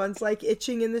 Everyone's like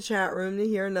itching in the chat room to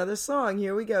hear another song.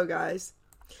 Here we go, guys.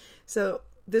 So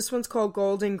this one's called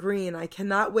Golden Green. I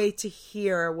cannot wait to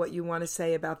hear what you want to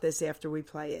say about this after we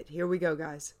play it. Here we go,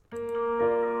 guys.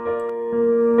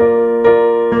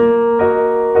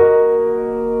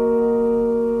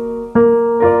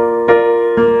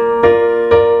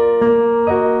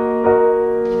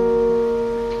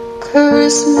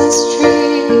 Christmas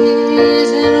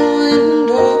trees and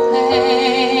window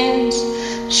panes,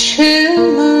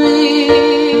 shimmering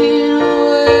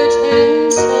where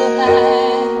tinsel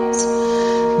hangs,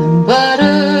 the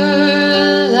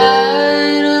butter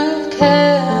light of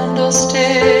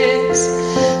candlesticks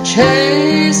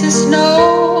chases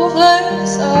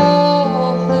snowflakes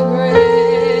off the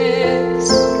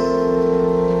bricks,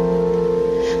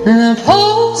 and the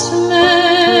postman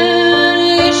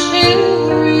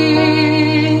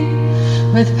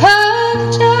with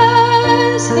packed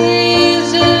eyes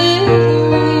he's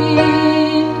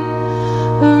delivering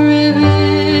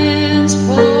ribbons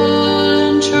pull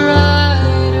and try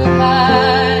to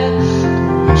hide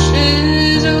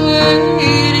wishes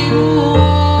waiting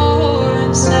more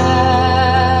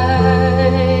inside.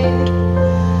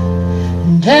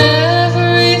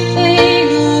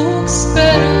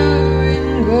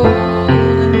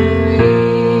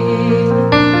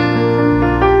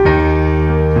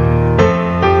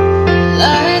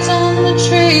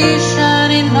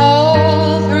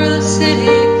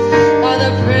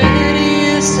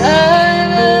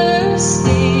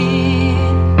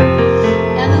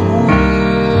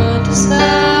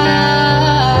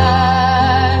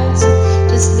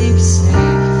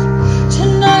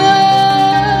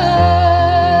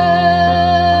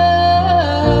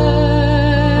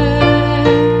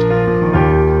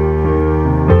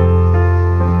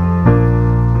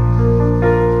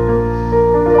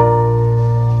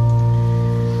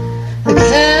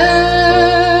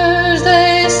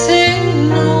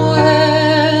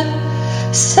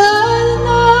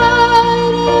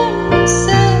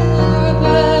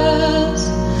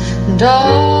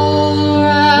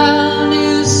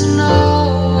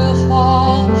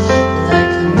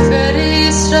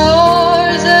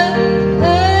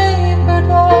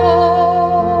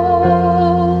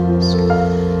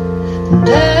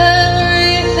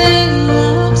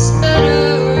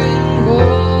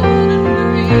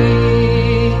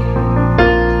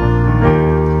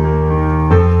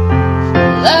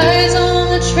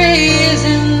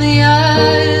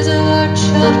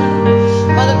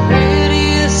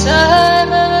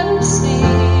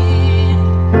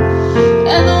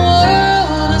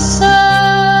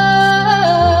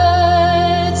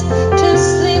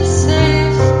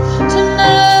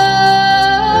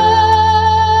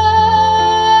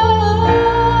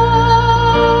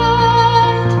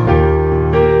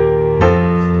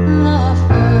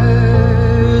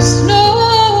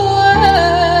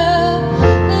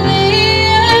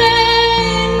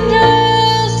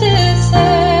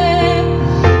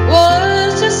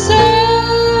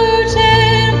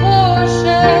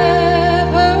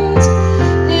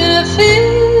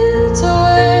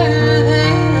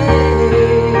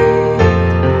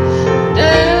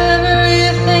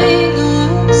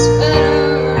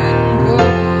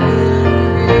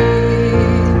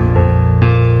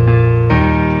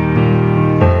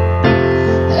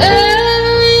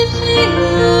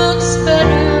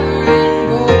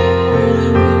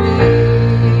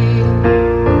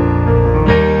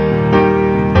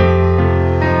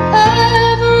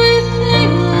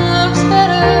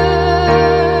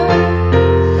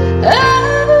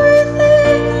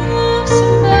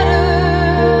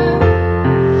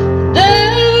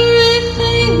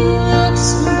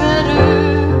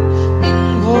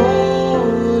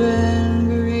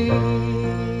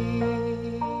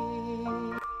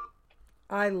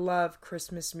 I love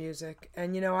Christmas music.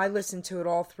 And, I listened to it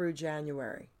all through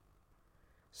January.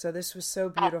 So this was so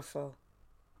beautiful.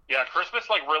 Yeah, Christmas,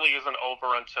 really isn't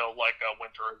over until,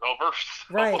 winter is over.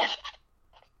 So. Right.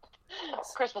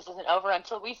 Christmas isn't over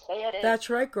until we say it is. That's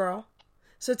right, girl.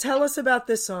 So tell us about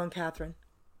this song, Katherine.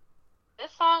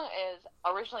 This song is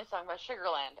originally sung by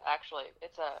Sugarland, actually.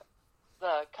 It's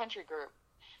the country group.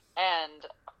 And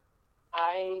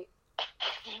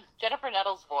Jennifer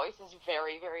Nettles' voice is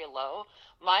very, very low.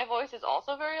 My voice is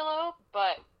also very low,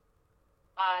 but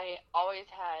I always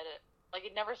had,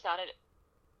 it never sounded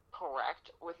correct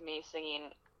with me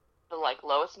singing the,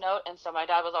 lowest note, and so my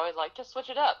dad was always like, just switch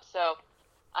it up. So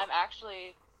that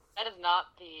is not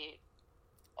the,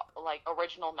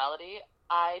 original melody.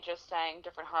 I just sang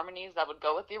different harmonies that would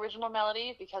go with the original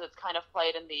melody because it's kind of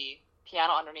played in the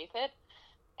piano underneath it,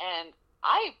 and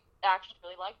I actually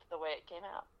really liked the way it came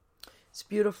out. It's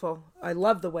beautiful. I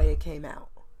love the way it came out.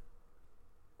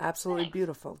 Absolutely Thanks.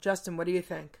 Beautiful. Justin, what do you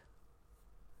think?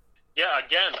 Yeah,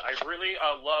 again, I really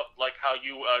love how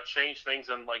you change things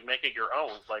and make it your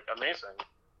own. Amazing.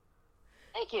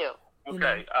 Thank you.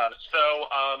 Okay, so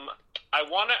I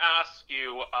want to ask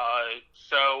you.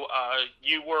 So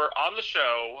you were on the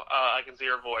show. I can see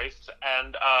your voice,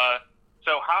 and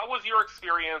so how was your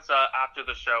experience after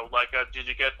the show? Did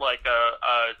you get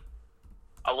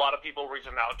a lot of people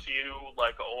reaching out to you,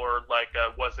 or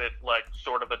was it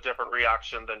sort of a different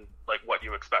reaction than what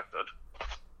you expected?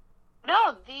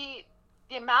 No, the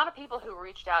amount of people who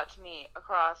reached out to me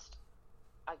across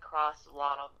a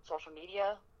lot of social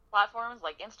media platforms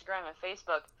like Instagram and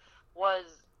Facebook was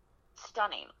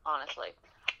stunning, honestly.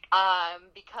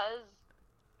 Because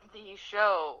the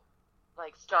show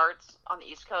starts on the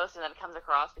East Coast and then it comes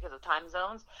across because of time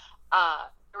zones.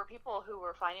 There were people who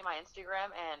were finding my Instagram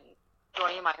and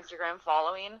joining my Instagram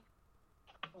following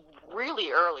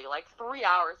really early, 3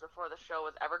 hours before the show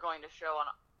was ever going to show on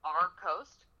our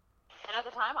coast. And at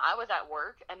the time, I was at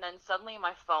work, and then suddenly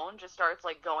my phone just starts,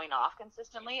 going off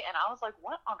consistently, and I was like,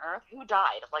 what on earth? Who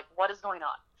died? What is going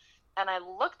on? And I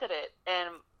looked at it, and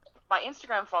my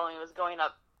Instagram following was going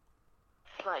up,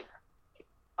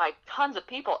 by tons of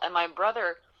people, and my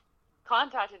brother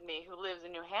contacted me, who lives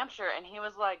in New Hampshire, and he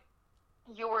was like,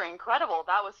 you were incredible.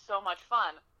 That was so much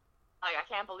fun. I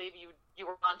can't believe you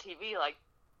were on TV.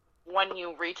 When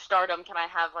you reach stardom, can I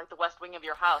have, the West Wing of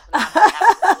your house? And I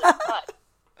absolutely cut.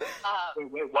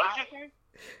 Wait, what did you say?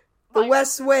 The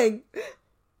West Wing.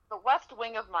 The West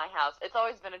Wing of my house. It's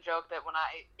always been a joke that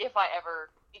if I ever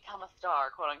become a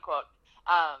star, quote unquote,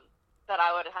 that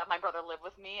I would have my brother live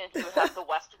with me and he would have the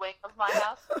West Wing of my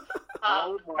house.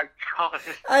 Oh my God.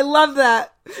 I love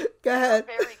that. Go ahead.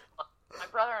 Very close. My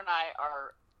brother and I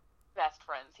are best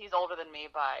friends. He's older than me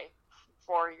by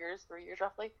 3 years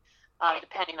roughly,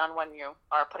 depending on when you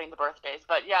are putting the birthdays.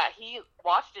 But yeah, he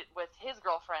watched it with his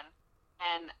girlfriend.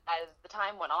 And as the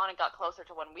time went on and got closer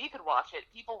to when we could watch it,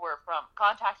 people were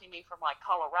contacting me from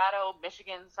Colorado,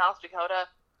 Michigan, South Dakota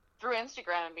through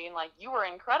Instagram and being like, you were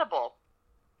incredible.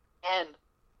 And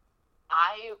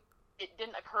it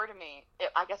didn't occur to me,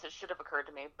 I guess it should have occurred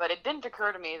to me, but it didn't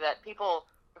occur to me that people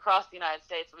across the United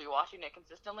States would be watching it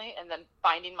consistently and then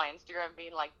finding my Instagram and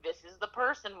being like, this is the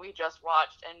person we just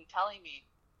watched, and telling me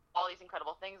all these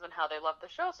incredible things and how they love the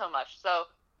show so much. So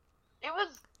it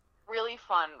was really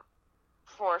fun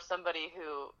for somebody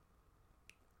who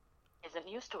isn't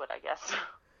used to it, I guess.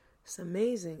 It's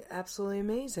amazing. Absolutely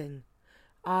amazing.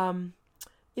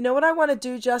 You know what I want to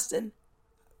do, Justin?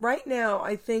 Right now,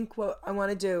 I think what I want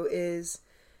to do is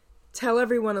tell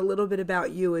everyone a little bit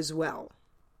about you as well.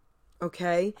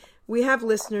 Okay? We have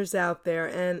listeners out there,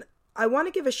 and I want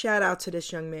to give a shout out to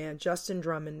this young man, Justin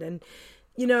Drummond. And,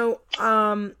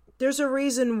 there's a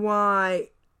reason why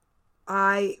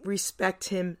I respect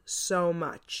him so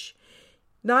much.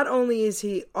 Not only is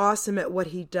he awesome at what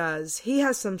he does, he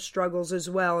has some struggles as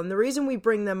well. And the reason we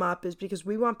bring them up is because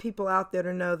we want people out there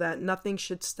to know that nothing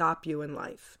should stop you in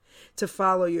life, to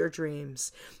follow your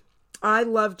dreams. I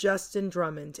love Justin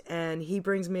Drummond, and he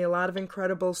brings me a lot of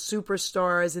incredible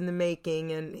superstars in the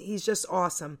making, and he's just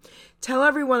awesome. Tell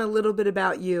everyone a little bit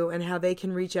about you and how they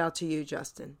can reach out to you,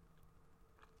 Justin.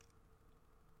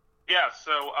 Yeah,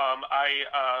 so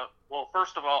well,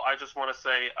 first of all, I just want to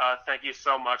say thank you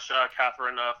so much,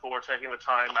 Katherine, for taking the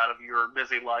time out of your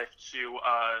busy life to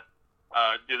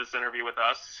do this interview with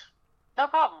us. No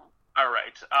problem. All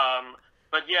right.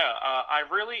 But yeah, I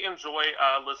really enjoy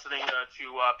listening to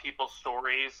people's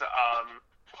stories,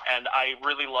 and I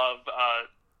really love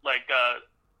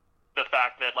the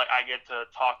fact that I get to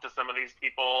talk to some of these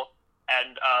people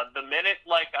And the minute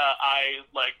I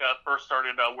first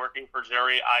started working for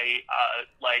Geri, I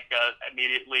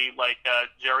immediately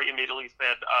Geri immediately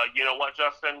said, you know what,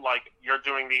 Justin, you're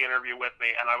doing the interview with me.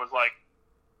 And I was like,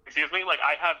 excuse me,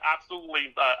 I have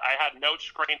absolutely I had no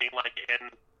training in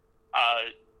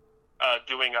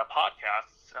doing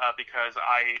podcasts because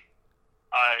I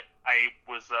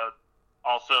was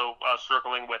also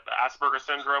struggling with Asperger's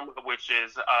syndrome, which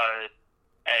is a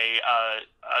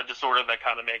disorder that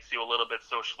kind of makes you a little bit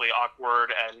socially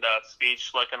awkward, and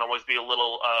speech can always be a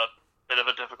little bit of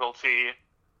a difficulty.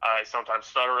 I sometimes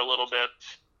stutter a little bit,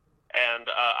 and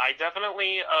I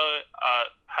definitely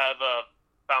have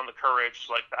found the courage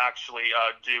to actually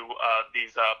do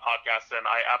these podcasts, and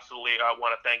I absolutely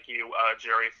want to thank you,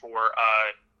 Geri, for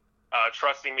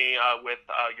trusting me with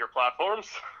your platforms.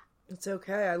 It's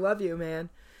okay. I love you, man.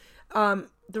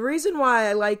 The reason why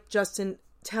I like Justin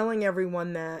telling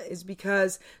everyone that is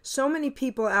because so many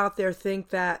people out there think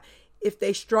that if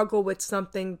they struggle with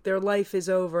something, their life is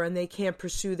over and they can't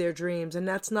pursue their dreams. And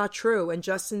that's not true. And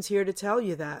Justin's here to tell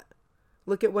you that.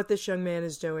 Look at what this young man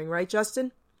is doing. Right,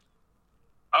 Justin?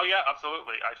 Oh, yeah,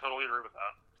 absolutely. I totally agree with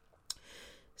that.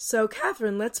 So,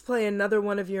 Katherine, let's play another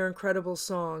one of your incredible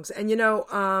songs. And,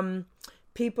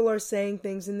 people are saying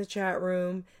things in the chat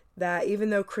room that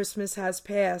even though Christmas has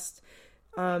passed,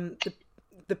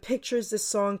 the pictures this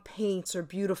song paints are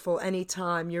beautiful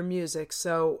anytime, your music.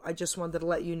 So I just wanted to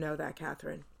let you know that,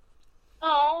 Katherine.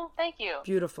 Oh, thank you.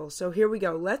 Beautiful. So here we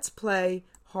go. Let's play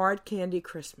Hard Candy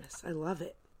Christmas. I love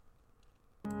it.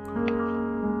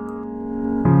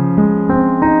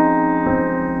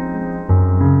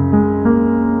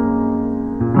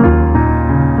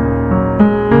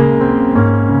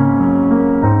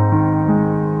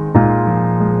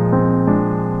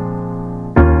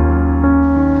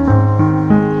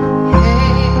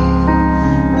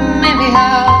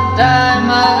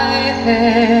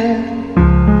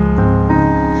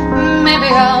 Maybe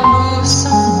I'll move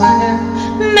somewhere.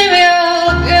 Maybe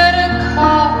I'll get a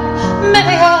car.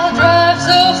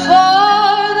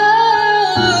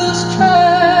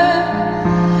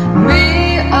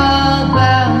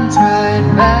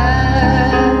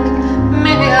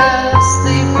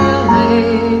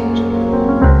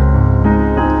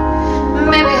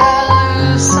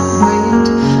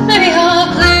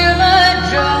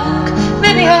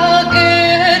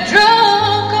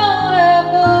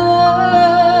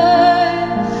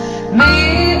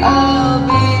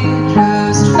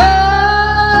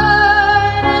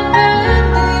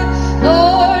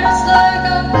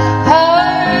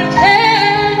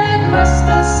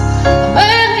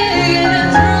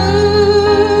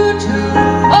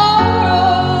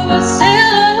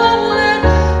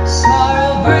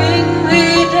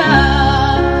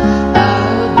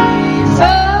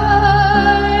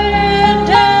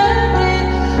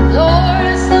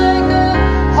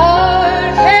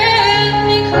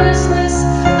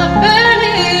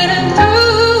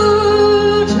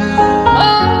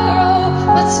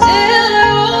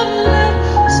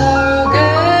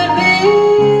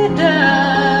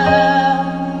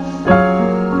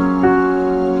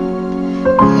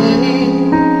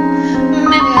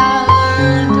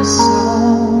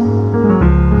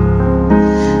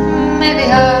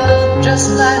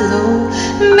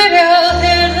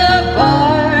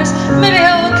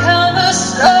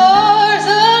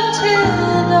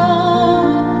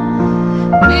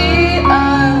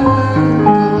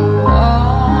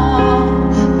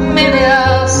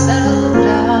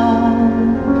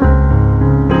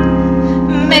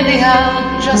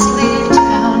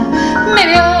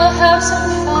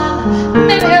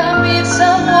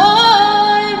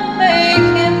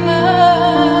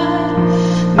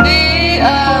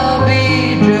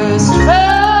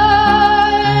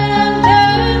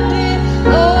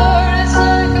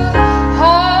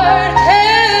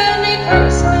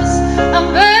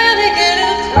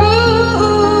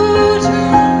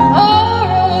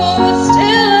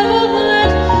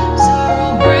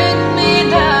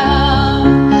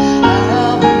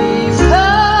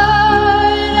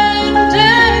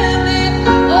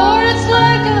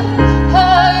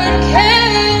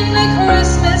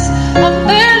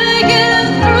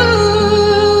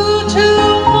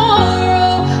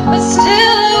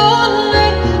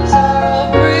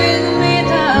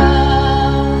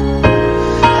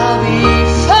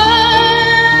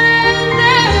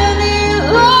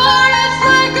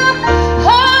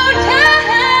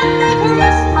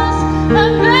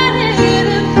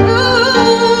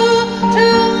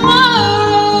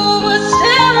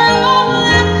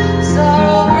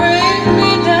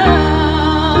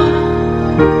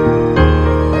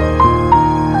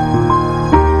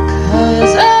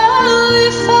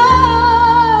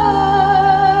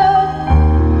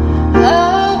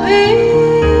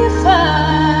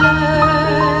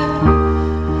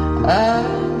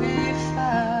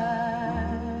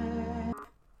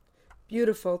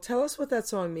 beautiful. Tell us what that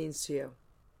song means to you.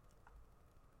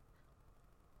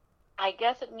 I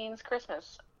guess it means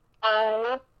Christmas.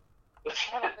 I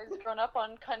have always grown up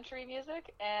on country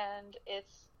music, and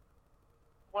it's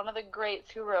one of the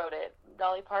greats who wrote it.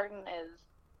 Dolly Parton is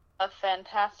a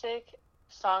fantastic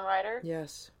songwriter.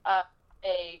 Yes. A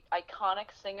iconic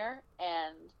singer,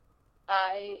 and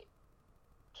I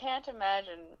can't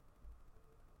imagine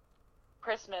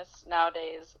Christmas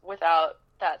nowadays without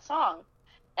that song.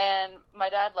 And my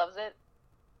dad loves it.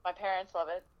 My parents love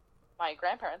it. My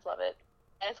grandparents love it.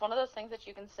 And it's one of those things that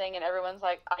you can sing and everyone's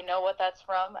like, I know what that's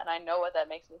from and I know what that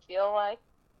makes me feel like.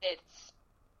 It's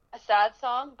a sad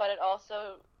song, but it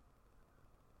also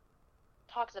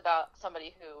talks about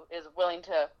somebody who is willing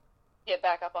to get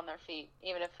back up on their feet,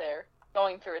 even if they're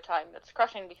going through a time that's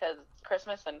crushing, because it's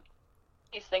Christmas and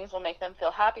these things will make them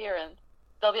feel happier and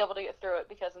they'll be able to get through it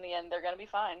because in the end they're going to be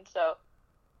fine. So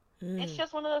it's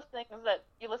just one of those things that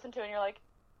you listen to and you're like,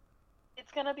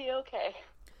 it's going to be okay.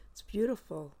 It's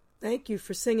beautiful. Thank you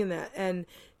for singing that, and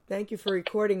thank you for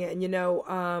recording it. And, you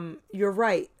know, you're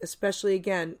right, especially,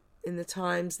 again, in the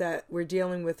times that we're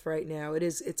dealing with right now.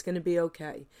 It's going to be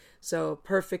okay. So,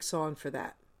 perfect song for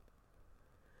that.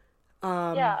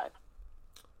 Yeah.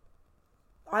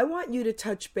 I want you to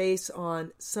touch base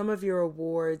on some of your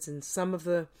awards and some of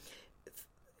the,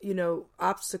 you know,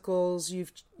 obstacles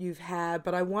you've had,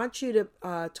 but I want you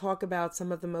to talk about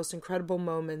some of the most incredible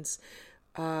moments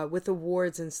with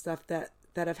awards and stuff that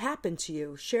have happened to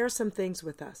you. Share some things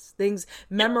with us.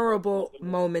 Memorable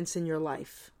moments in your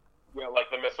life. Yeah,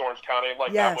 like the Miss Orange County,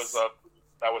 like yes.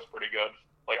 that was pretty good.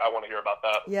 Like, I want to hear about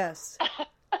that. Yes.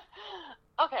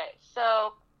 Okay,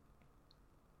 so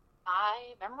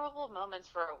memorable moments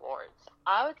for awards.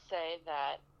 I would say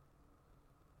that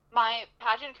my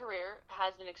pageant career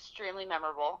has been extremely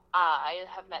memorable. I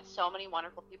have met so many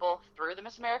wonderful people through the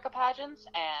Miss America pageants,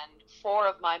 and 4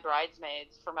 of my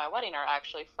bridesmaids for my wedding are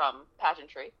actually from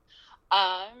pageantry.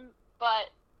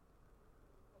 But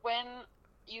when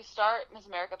you start Miss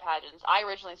America pageants, I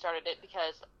originally started it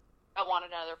because I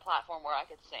wanted another platform where I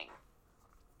could sing.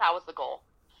 That was the goal.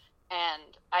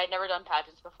 And I had never done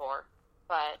pageants before,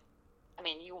 but, I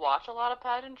mean, you watch a lot of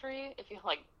pageantry. If you,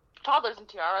 like, Toddlers and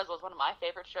Tiaras was one of my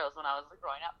favorite shows when I was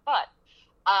growing up, but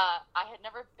I had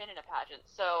never been in a pageant,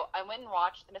 so I went and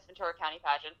watched the Miss Ventura County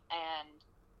pageant, and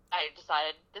I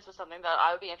decided this was something that I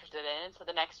would be interested in, and so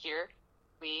the next year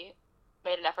we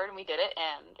made an effort and we did it,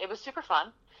 and it was super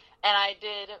fun, and I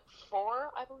did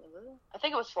 4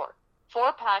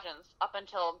 pageants up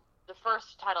until the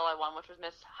first title I won, which was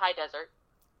Miss High Desert,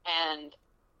 and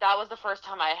that was the first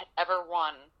time I had ever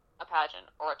won a pageant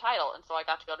or a title, and so I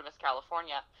got to go to Miss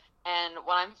California. And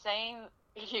when I'm saying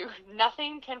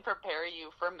nothing can prepare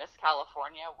you for Miss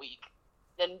California week,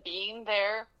 then being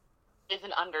there is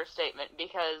an understatement,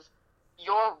 because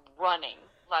you're running,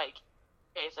 like,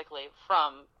 basically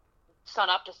from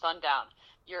sun up to sundown.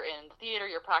 You're in the theater,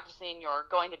 you're practicing, you're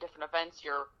going to different events,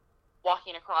 you're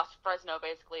walking across Fresno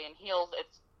basically in heels.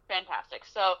 It's fantastic.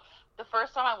 So the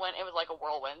first time I went, it was like a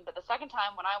whirlwind, but the second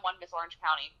time when I won Miss Orange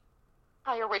County,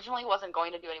 I originally wasn't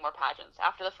going to do any more pageants.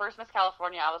 After the first Miss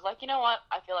California, I was like, you know what?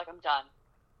 I feel like I'm done.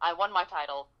 I won my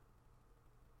title.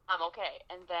 I'm okay.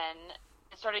 And then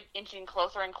it started inching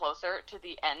closer and closer to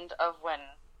the end of when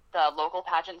the local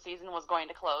pageant season was going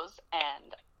to close.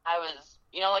 And I was,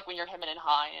 you know, like when you're hemming and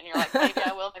hawing and you're like, maybe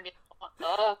I will, maybe I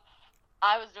won't.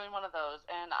 I was doing one of those,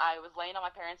 and I was laying on my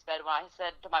parents' bed when I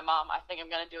said to my mom, I think I'm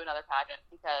going to do another pageant,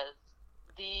 because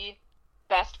the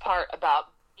best part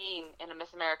about being in a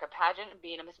Miss America pageant,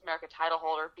 being a Miss America title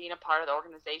holder, being a part of the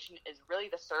organization is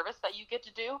really the service that you get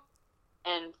to do.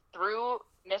 And through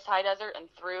Miss High Desert and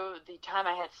through the time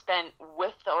I had spent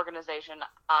with the organization,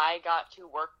 I got to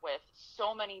work with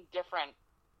so many different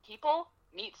people,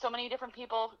 meet so many different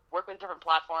people, work with different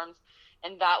platforms,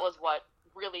 and that was what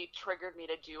really triggered me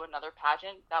to do another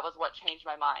pageant. That was what changed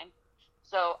my mind.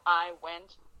 So I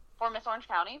went for Miss Orange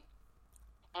County,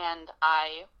 and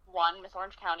I won Miss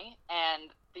Orange County,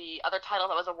 and the other title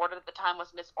that was awarded at the time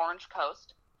was Miss Orange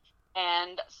Coast.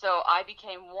 And so I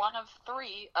became one of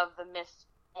 3 of the Miss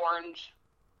Orange,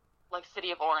 like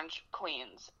City of Orange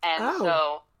queens. And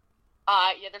so,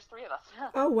 there's 3 of us.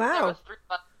 Oh, wow. There was 3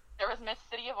 of us. There was Miss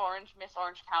City of Orange, Miss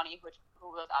Orange County, who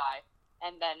was I,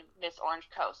 and then Miss Orange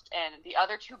Coast. And the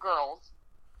other 2 girls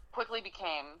quickly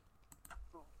became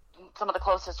some of the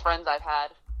closest friends I've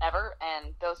had ever.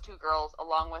 And those 2 girls,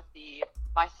 along with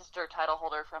my sister title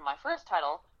holder from my first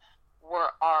title,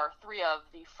 are 3 of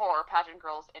the 4 pageant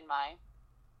girls in my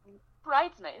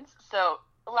bridesmaids. So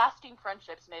lasting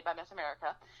friendships made by Miss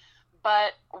America.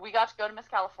 But we got to go to Miss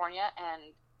California,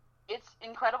 and it's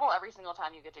incredible every single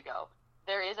time you get to go.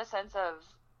 there is a sense of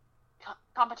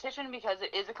competition because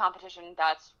it is a competition.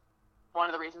 That's one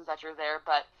of the reasons that you're there.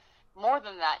 But more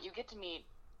than that, you get to meet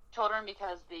children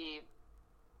because the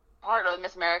part of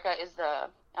Miss America is the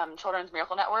Children's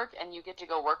Miracle Network, and you get to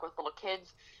go work with little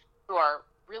kids who are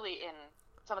really in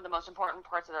some of the most important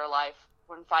parts of their life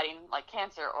when fighting like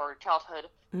cancer or childhood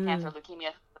cancer, leukemia,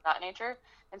 of that nature.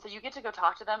 And so you get to go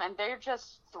talk to them, and they're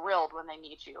just thrilled when they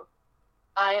meet you.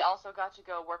 I also got to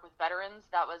go work with veterans.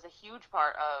 That was a huge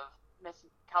part of Miss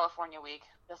California Week.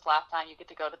 This last time, you get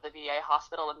to go to the VA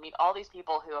hospital and meet all these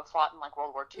people who have fought in like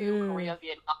World War II, Korea,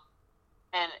 Vietnam,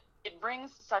 and it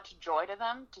brings such joy to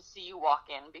them to see you walk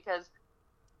in, because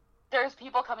there's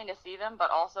people coming to see them,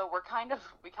 but also we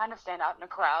kind of stand out in a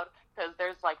crowd because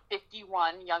there's like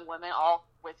 51 young women all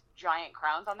with giant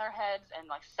crowns on their heads and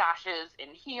like sashes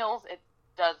and heels. It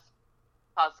does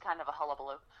cause kind of a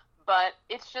hullabaloo, but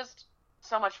it's just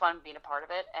so much fun being a part of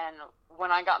it. And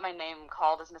when I got my name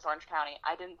called as Miss Orange County,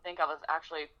 I didn't think I was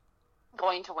actually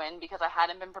going to win because I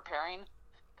hadn't been preparing,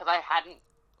 because I hadn't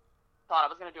thought I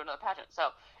was going to do another pageant.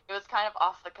 So it was kind of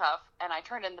off the cuff, and I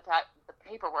turned in the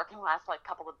paperwork in the last like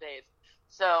couple of days.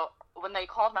 So when they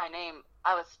called my name,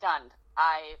 I was stunned.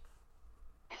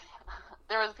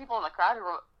 There was people in the crowd who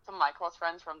were some of my close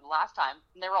friends from the last time,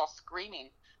 and they were all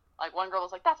screaming. Like one girl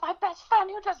was like, "That's my best friend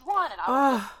who just won," and I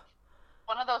was like,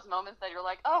 one of those moments that you're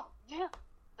like, "Oh yeah."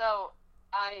 So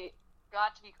I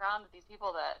got to be crowned with these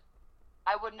people that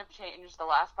I wouldn't have changed the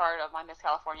last part of my Miss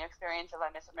California experience or my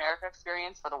Miss America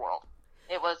experience for the world.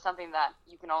 It was something that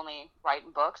you can only write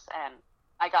in books, and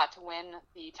I got to win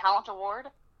the Talent Award,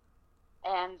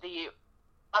 and the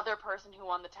other person who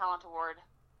won the Talent Award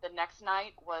the next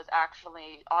night was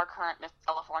actually our current Miss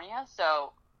California,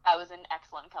 so I was in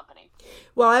excellent company.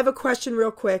 Well, I have a question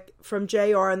real quick from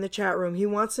JR in the chat room. He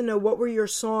wants to know, what were your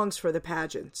songs for the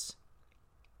pageants?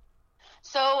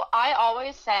 So I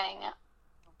always sang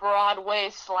Broadway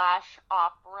 /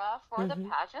 opera for the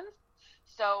pageants.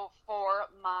 So for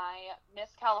my Miss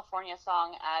California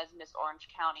song as Miss Orange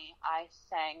County, I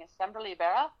sang Sempre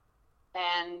Libera,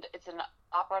 and it's an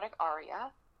operatic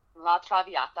aria, La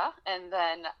Traviata. And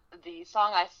then the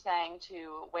song I sang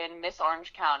to win Miss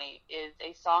Orange County is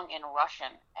a song in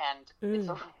Russian, and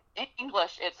in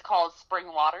English it's called Spring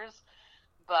Waters,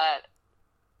 but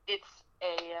it's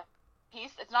a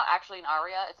piece. It's not actually an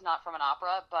aria. It's not from an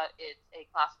opera, but it's a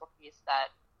classical piece that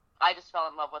I just fell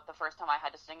in love with the first time I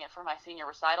had to sing it for my senior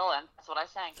recital, and that's what I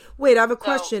sang. Wait, I have a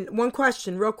question. One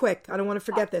question, real quick. I don't want to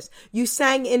forget this. You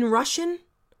sang in Russian?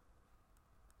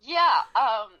 Yeah.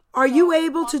 Are you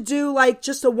able to do, like,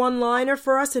 just a one-liner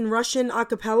for us in Russian a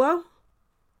cappella?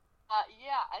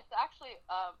 Yeah, it's actually,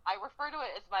 I refer to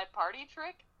it as my party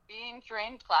trick. Being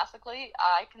trained classically,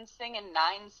 I can sing in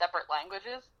 9 separate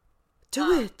languages.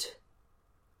 Do it.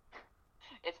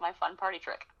 It's my fun party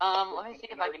trick. Let me see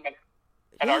if I can...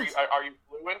 And Yes. are you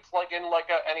fluent like in like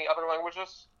any other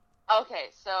languages?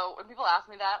 Okay, so when people ask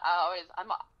me that, I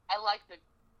like to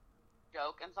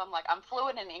joke, and so I'm like, I'm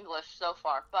fluent in English so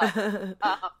far, but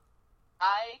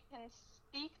I can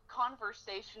speak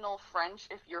conversational French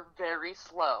if you're very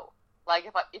slow. Like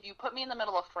if you put me in the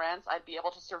middle of France, I'd be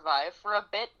able to survive for a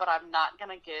bit, but I'm not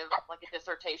gonna give like a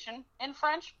dissertation in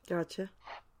French. Gotcha.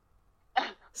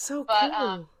 So But,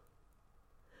 cool.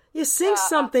 You sing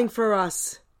something for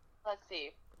us. Let's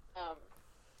see. Wow.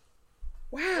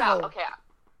 Yeah, okay.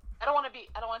 I don't want it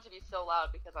to be so loud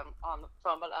because I'm on the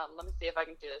phone, but let me see if I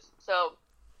can do this. So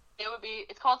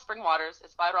it's called Spring Waters.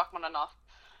 It's by Rachmaninoff,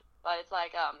 but it's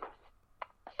like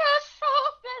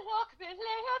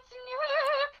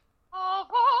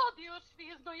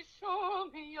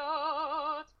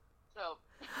so.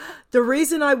 The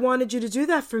reason I wanted you to do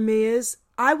that for me is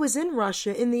I was in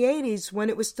Russia in the 80s when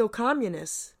it was still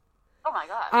communist. Oh my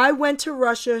God. I went to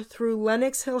Russia through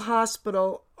Lenox Hill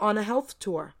Hospital on a health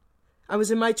tour. I was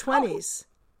in my 20s.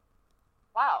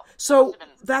 Wow. So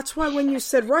that's why when you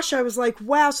said Russia, I was like,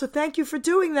 wow, so thank you for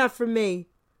doing that for me.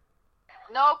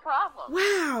 No problem.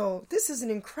 Wow, this is an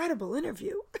incredible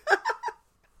interview.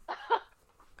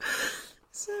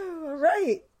 So, all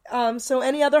right. So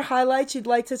any other highlights you'd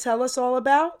like to tell us all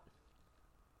about?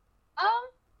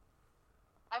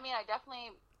 I mean, I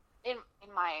definitely, in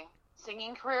my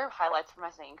singing career, highlights for my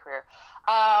singing career.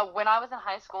 When I was in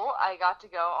high school, I got to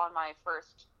go on my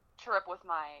first trip with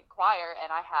my choir, and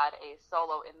I had a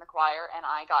solo in the choir, and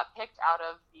I got picked out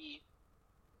of it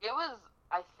was,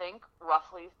 I think,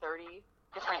 roughly 30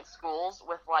 different schools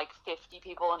with like 50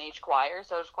 people in each choir,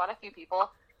 so there's quite a few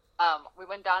people. We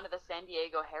went down to the San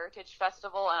Diego Heritage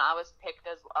Festival, and I was picked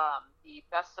as the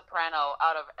best soprano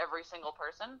out of every single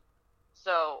person.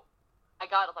 So I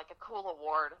got like a cool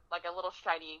award, like a little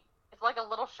shiny It's like a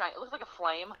little shine. It looks like a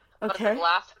flame, but Okay. it's a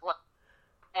glass flame.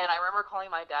 And I remember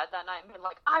calling my dad that night and being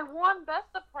like, I won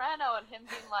Best Soprano, and him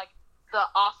being like, the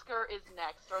Oscar is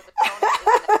next, or the Tony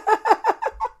is next.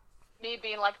 Me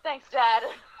being like, thanks, Dad.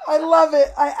 I love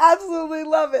it. I absolutely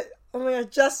love it. Oh my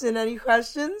God, Justin, any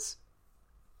questions?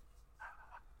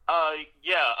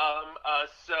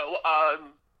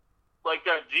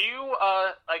 Do you,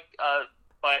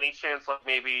 by any chance,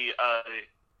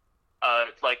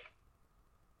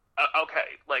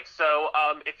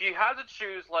 if you had to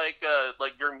choose,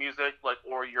 your music,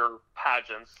 or your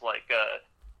pageants,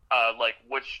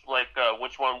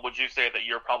 which one would you say that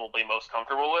you're probably most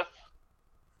comfortable with?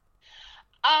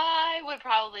 I would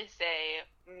probably say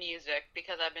music,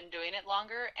 because I've been doing it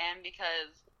longer, and because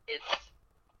it's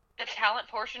the talent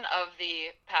portion of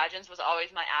the pageants was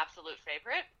always my absolute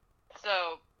favorite.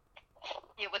 So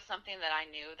it was something that I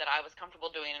knew that I was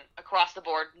comfortable doing across the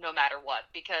board no matter what,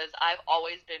 because I've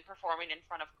always been performing in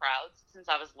front of crowds since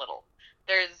I was little.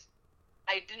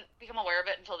 I didn't become aware of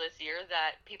it until this year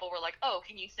that people were like, oh,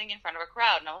 can you sing in front of a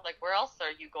crowd? And I was like, where else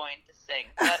are you going to sing?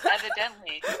 But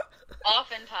evidently,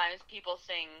 oftentimes people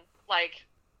sing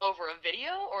over a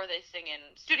video, or they sing in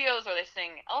studios, or they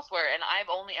sing elsewhere. And I've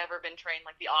only ever been trained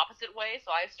the opposite way, so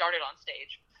I started on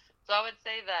stage. So I would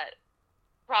say that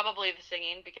probably the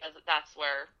singing, because that's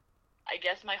where I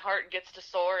guess my heart gets to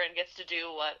soar and gets to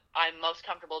do what I'm most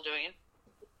comfortable doing.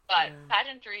 But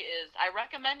pageantry I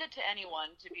recommend it to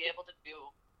anyone to be able to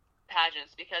do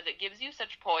pageants, because it gives you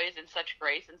such poise and such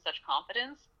grace and such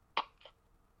confidence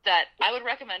that I would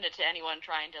recommend it to anyone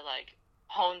trying to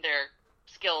hone their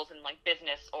skills in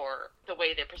business or the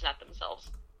way they present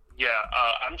themselves. Yeah,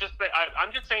 I'm just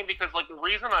saying, because the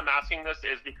reason I'm asking this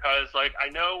is because I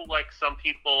know some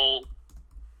people,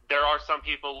 there are some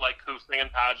people who sing in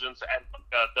pageants, and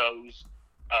those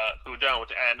who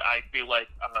don't, and I feel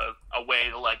a way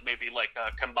to maybe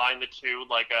combine the two.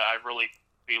 I really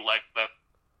feel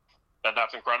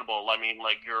that's incredible. I mean,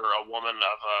 you're a woman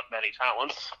of many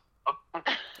talents.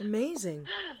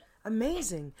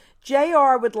 Amazing.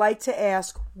 JR would like to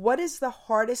ask, what is the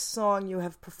hardest song you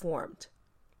have performed?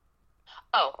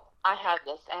 Oh, I have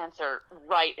this answer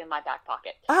right in my back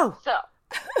pocket. Oh. So,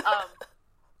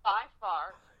 by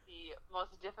far, the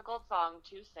most difficult song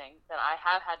to sing that I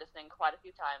have had to sing quite a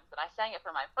few times, and I sang it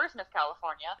for my first Miss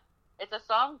California. It's a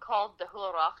song called the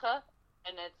Hula Racha,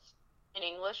 and it's, in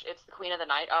English, it's the Queen of the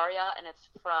Night aria, and it's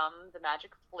from The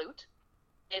Magic Flute.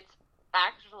 It's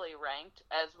actually ranked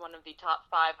as one of the top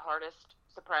 5 hardest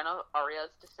soprano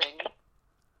arias to sing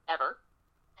ever.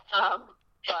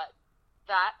 But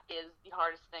that is the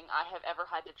hardest thing I have ever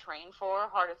had to train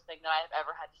for, hardest thing that I have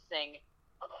ever had to sing,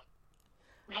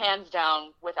 hands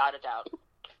down, without a doubt.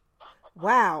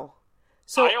 Wow.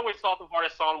 So I always thought the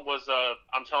hardest song was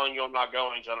I'm Telling You I'm Not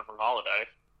Going, Jennifer Holiday.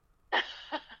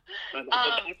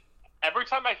 Every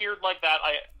time I hear that,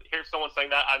 I hear someone saying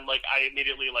that, I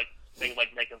immediately sing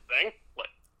Make Him Sing.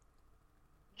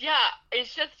 Yeah,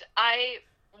 it's just I've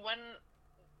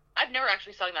never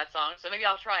actually sung that song, so maybe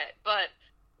I'll try it. But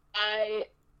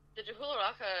the Hula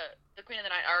Racha, the Queen of the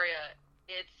Night aria,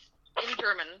 it's in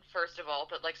German, first of all,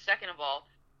 but second of all,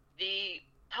 the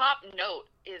top note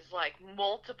is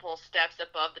multiple steps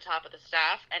above the top of the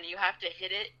staff, and you have to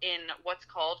hit it in what's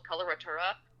called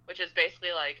coloratura, which is basically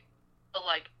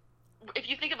if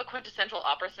you think of a quintessential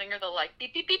opera singer, the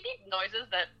beep beep beep beep noises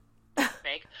that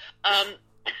make,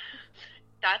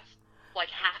 that's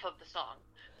half of the song.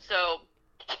 So,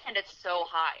 and it's so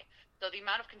high. So the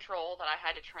amount of control that I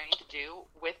had to train to do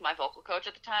with my vocal coach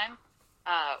at the time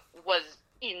was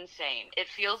insane. It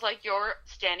feels like you're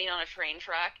standing on a train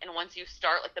track, and once you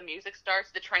start, the music starts,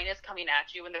 the train is coming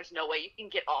at you, and there's no way you can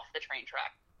get off the train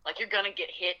track. You're gonna get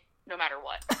hit no matter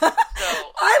what.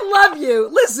 So I love you.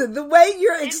 Listen, the way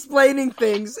you're explaining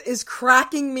things is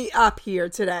cracking me up here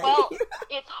today. Well,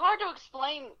 it's hard to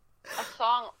explain a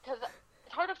song, because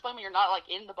it's hard to explain when you're not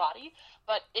in the body,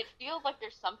 but it feels like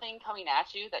there's something coming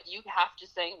at you that you have to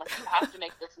sing, you have to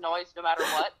make this noise no matter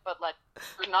what, but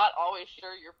you're not always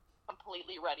sure you're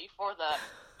completely ready for the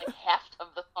heft of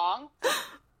the song.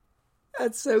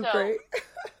 That's so great.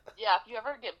 Yeah, if you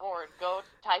ever get bored, go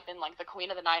type in the Queen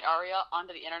of the Night aria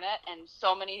onto the internet, and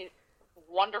so many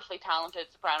wonderfully talented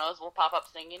sopranos will pop up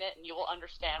singing it, and you will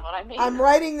understand what I mean. I'm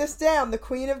writing this down, the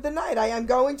Queen of the Night. I am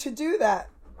going to do that.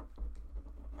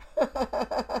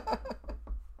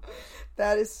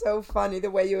 That is so funny,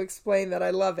 the way you explain that. I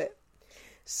love it.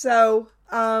 So,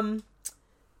 do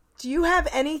you have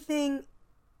anything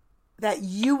that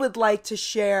you would like to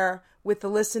share with the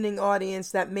listening audience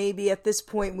that maybe at this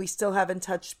point we still haven't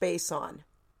touched base on?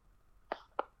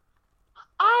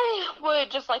 I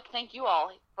would just like to thank you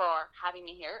all for having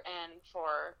me here and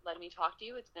for letting me talk to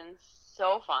you. It's been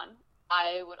so fun.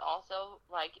 I would also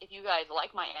like, if you guys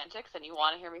like my antics and you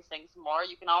want to hear me sing some more,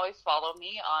 you can always follow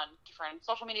me on different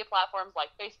social media platforms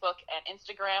like Facebook and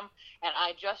Instagram. And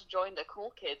I just joined the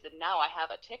cool kids, and now I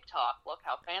have a TikTok. Look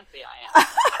how fancy I am.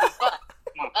 But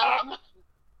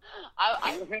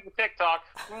I TikTok.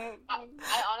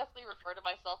 I honestly refer to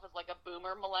myself as like a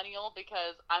boomer millennial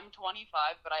because I'm 25,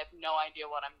 but I have no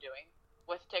idea what I'm doing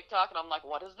with TikTok, and I'm like,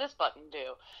 what does this button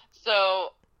do?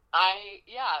 So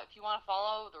if you want to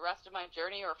follow the rest of my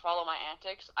journey or follow my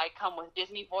antics, I come with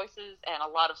Disney voices and a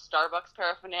lot of Starbucks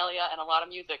paraphernalia and a lot of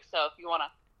music. So if you want to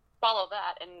follow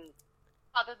that, and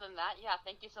other than that,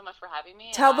 thank you so much for having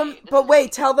me.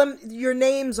 Tell them your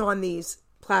names on these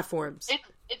platforms.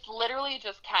 It's literally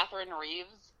just Katherine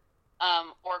Reaves,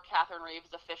 or Katherine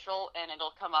Reaves Official, and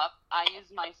it'll come up. I use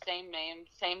my same name,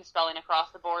 same spelling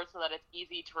across the board so that it's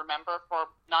easy to remember for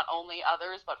not only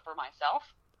others, but for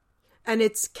myself. And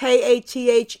it's Katherine?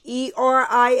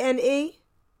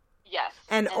 Yes.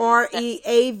 And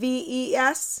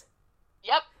Reaves?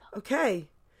 Yep. Okay.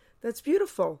 That's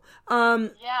beautiful.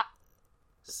 Yeah.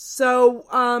 So,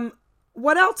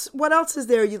 what else is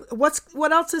there?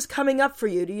 What else is coming up for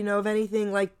you? Do you know of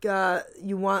anything like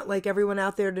you want like everyone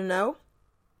out there to know?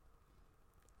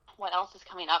 What else is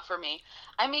coming up for me?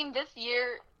 I mean, this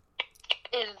year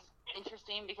is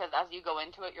interesting because as you go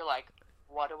into it, you're like,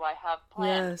 what do I have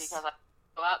planned? Yes. Because I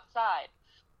go outside.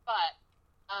 But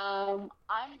I'm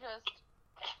just,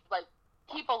 like,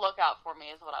 keep a lookout for me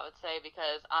is what I would say,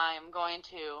 because I'm going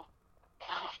to,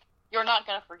 You're Not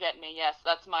Gonna Forget Me. Yes,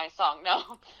 that's my song.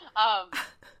 No. I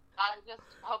just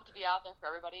hope to be out there for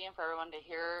everybody and for everyone to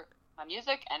hear my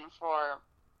music and for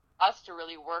us to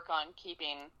really work on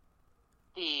keeping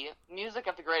the music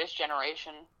of the greatest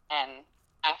generation and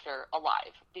after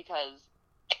alive, because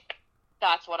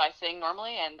that's what I sing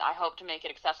normally, and I hope to make it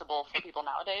accessible for people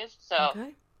nowadays. So,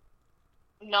 okay.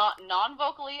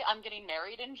 Non-vocally, I'm getting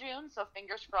married in June, so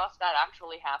fingers crossed that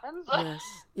actually happens.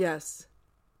 Yes.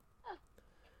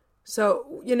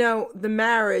 So, the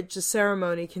marriage, the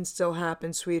ceremony can still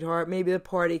happen, sweetheart. Maybe the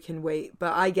party can wait,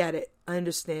 but I get it. I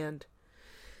understand.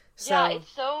 So, yeah,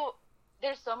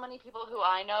 there's so many people who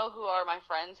I know who are my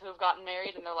friends who have gotten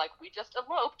married, and they're like, we just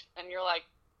eloped, and you're like,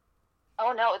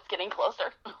 oh no, it's getting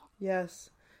closer. Yes.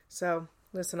 So,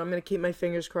 listen, I'm going to keep my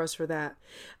fingers crossed for that.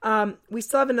 We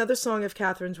still have another song of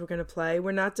Katherine's we're going to play.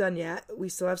 We're not done yet. We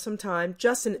still have some time.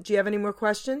 Justin, do you have any more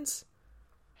questions?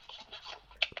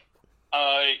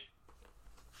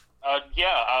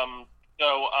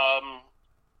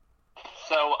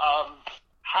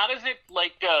 How does it,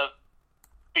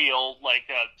 feel,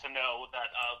 to know that,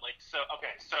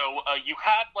 you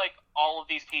had, all of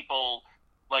these people,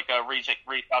 reach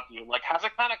out to you. Has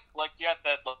it kind of, yet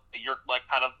that, you're,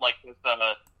 kind of, this,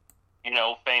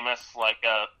 famous,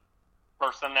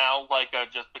 person now,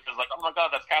 just because, oh my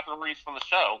god, that's Katherine Reaves from the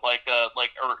show, do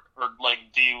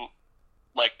you,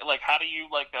 how do you,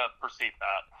 perceive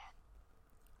that?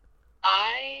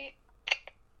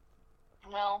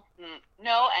 No,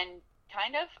 and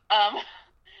kind of.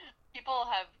 People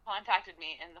have contacted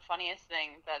me, and the funniest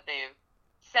thing that they've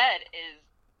said is,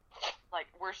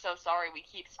 we're so sorry we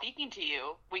keep speaking to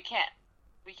you. We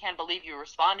can't believe you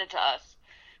responded to us,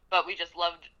 but we just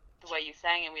loved the way you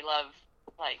sang, and we love,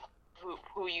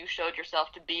 who you showed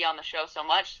yourself to be on the show so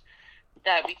much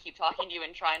that we keep talking to you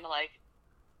and trying to,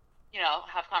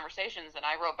 have conversations. And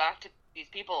I wrote back to these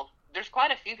people. There's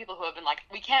quite a few people who have been like,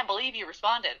 we can't believe you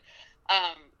responded.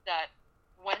 That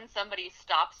when somebody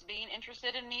stops being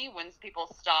interested in me, when people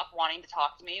stop wanting to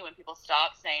talk to me, when people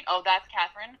stop saying, oh, that's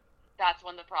Katherine, that's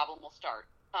when the problem will start.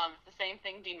 The same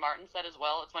thing Dean Martin said as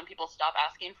well. It's when people stop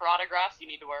asking for autographs, you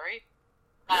need to worry.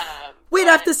 Wait,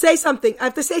 I have to say something.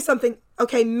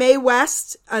 Okay, Mae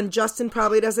West, and Justin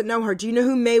probably doesn't know her. Do you know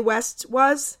who Mae West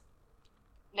was?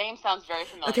 Name sounds very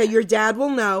familiar. Okay, your dad will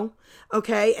know.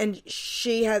 Okay, and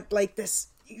she had this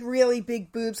really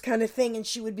big boobs kind of thing, and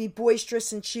she would be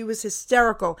boisterous, and she was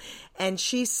hysterical. And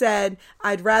she said,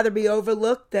 I'd rather be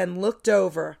overlooked than looked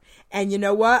over. And you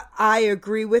know what? I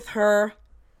agree with her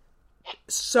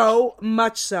so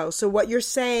much so. So what you're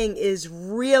saying is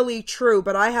really true,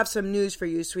 but I have some news for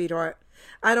you, sweetheart.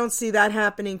 I don't see that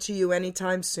happening to you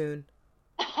anytime soon.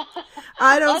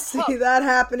 I don't see that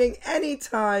happening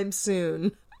anytime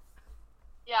soon.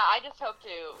 Yeah, I just hope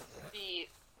to be,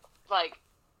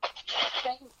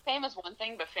 fame is one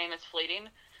thing, but fame is fleeting.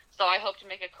 So I hope to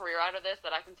make a career out of this,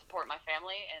 that I can support my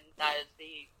family, and that is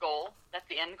the goal. That's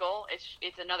the end goal.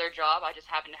 It's another job. I just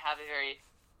happen to have a very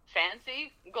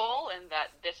fancy goal, and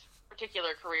that this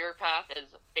particular career path is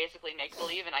basically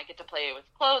make-believe, and I get to play with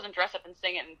clothes and dress up and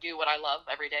sing it and do what I love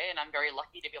every day, and I'm very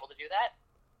lucky to be able to do that.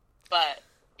 But,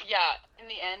 yeah, in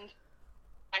the end,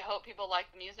 I hope people like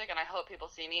the music, and I hope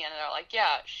people see me, and they're like,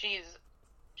 yeah, she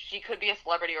could be a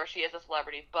celebrity, or she is a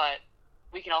celebrity, but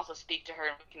we can also speak to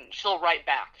her, and she'll write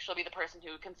back. She'll be the person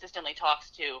who consistently talks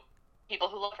to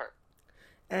people who love her.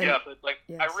 And, yeah, but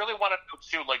yes. I really want to know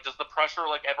too. Does the pressure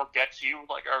ever get to you?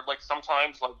 Or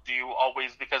sometimes do you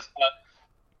always? Because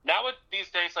now these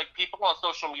days, people on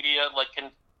social media can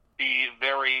be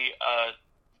very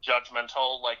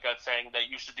judgmental, saying that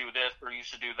you should do this or you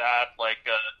should do that. Or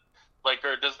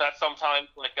does that sometimes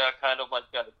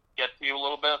get to you a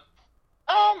little bit?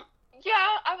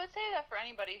 Yeah, I would say that for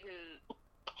anybody who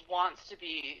wants to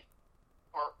be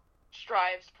or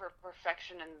strives for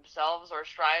perfection in themselves or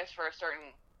strives for a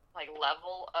certain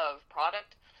level of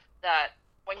product, that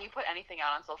when you put anything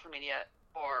out on social media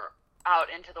or out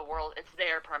into the world, it's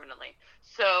there permanently.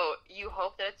 So you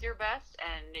hope that it's your best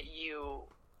and you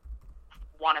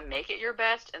want to make it your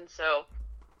best, and so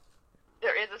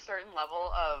there is a certain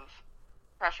level of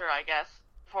pressure, I guess,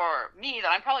 for me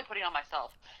that I'm probably putting on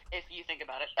myself, if you think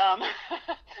about it.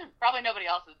 Probably nobody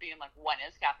else is being when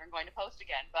is Katherine going to post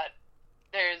again? But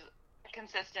there's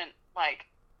consistent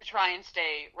try and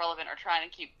stay relevant or trying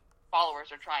to keep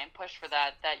followers or try and push for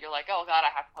that you're oh god,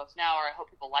 I have to post now, or I hope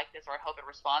people like this, or I hope it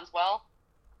responds well,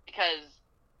 because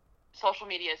social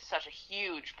media is such a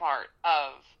huge part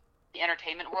of the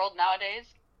entertainment world nowadays.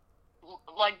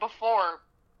 Before,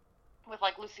 with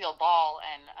Lucille Ball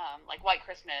and White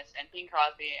Christmas and Bing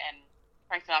Crosby and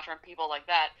Frank Sinatra and people like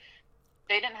that,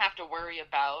 they didn't have to worry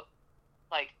about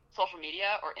social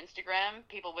media or Instagram.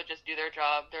 People would just do their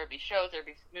job. There would be shows, there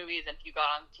would be movies, and if you got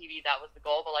on TV, that was the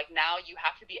goal. But now you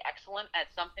have to be excellent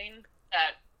at something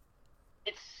that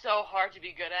it's so hard to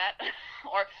be good at.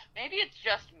 Or maybe it's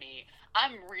just me.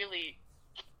 I'm really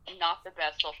not the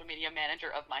best social media manager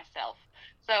of myself.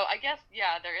 So I guess,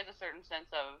 yeah, there is a certain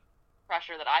sense of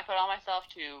pressure that I put on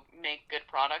myself to make good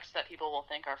products that people will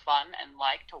think are fun and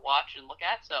like to watch and look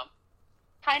at. So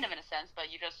kind of in a sense,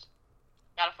 but you just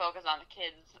got to focus on the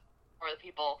kids or the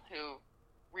people who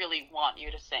really want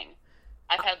you to sing.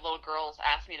 I've had little girls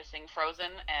ask me to sing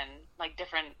Frozen and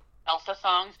different Elsa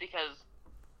songs because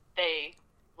they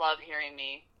love hearing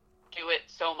me do it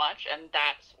so much, and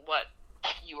that's what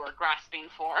you are grasping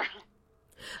for.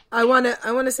 I want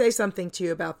to say something to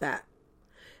you about that.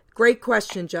 Great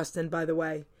question, Justin, by the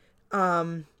way.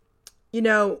 I'm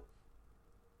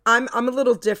a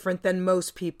little different than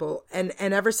most people, and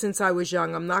ever since I was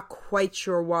young, I'm not quite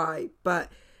sure why, but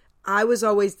I was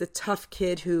always the tough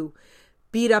kid who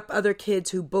beat up other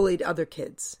kids, who bullied other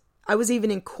kids. I was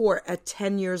even in court at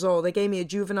 10 years old. They gave me a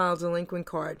juvenile delinquent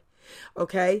card,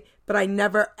 okay? But I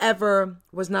never, ever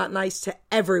was not nice to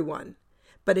everyone.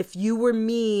 But if you were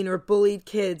mean or bullied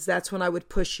kids, that's when I would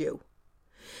push you.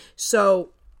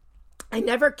 So I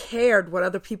never cared what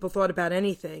other people thought about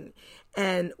anything.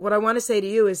 And what I want to say to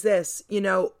you is this,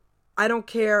 I don't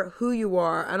care who you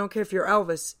are. I don't care if you're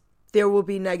Elvis. There will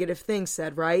be negative things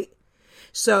said, right?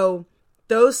 So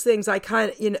those things I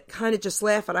kind of just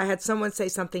laugh at. I had someone say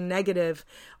something negative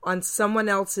on someone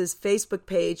else's Facebook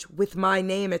page with my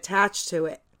name attached to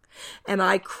it. And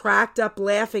I cracked up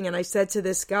laughing, and I said to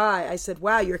this guy, I said,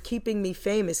 wow, you're keeping me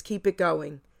famous. Keep it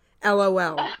going.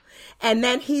 LOL. And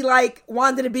then he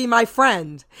wanted to be my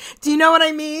friend. Do you know what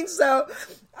I mean? So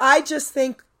I just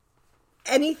think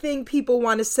anything people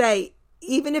want to say,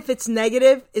 even if it's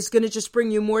negative, is going to just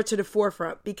bring you more to the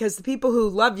forefront, because the people who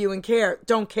love you and care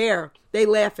don't care. They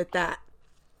laugh at that.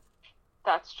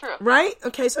 That's true. Right?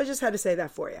 Okay, so I just had to say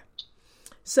that for you.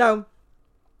 So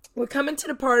we're coming to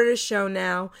the part of the show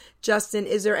now. Justin,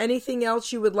 is there anything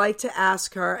else you would like to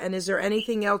ask her? And is there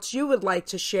anything else you would like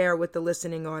to share with the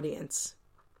listening audience?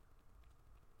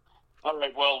 All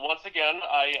right. Well, once again,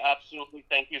 I absolutely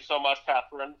thank you so much,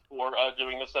 Katherine, for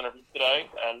doing this interview today.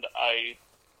 And I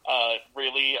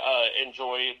really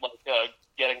enjoy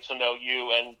getting to know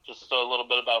you and just a little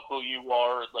bit about who you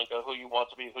are, who you want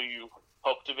to be, who you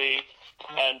hope to be.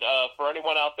 And for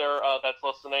anyone out there that's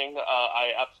listening,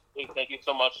 I absolutely thank you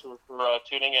so much for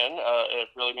tuning in. It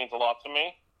really means a lot to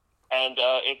me. And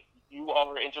if you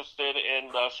are interested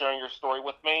in sharing your story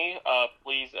with me,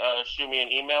 please shoot me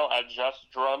an email at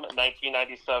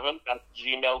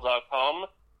justdrum1997@gmail.com,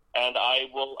 and I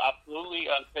will absolutely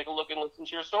take a look and listen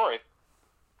to your story.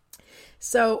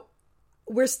 So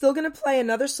we're still going to play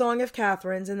another song of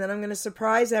Katherine's, and then I'm going to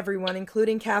surprise everyone,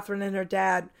 including Katherine and her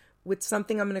dad, with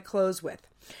something I'm going to close with.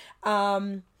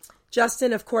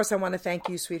 Justin, of course, I want to thank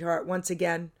you, sweetheart, once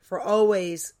again, for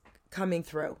always coming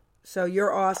through. So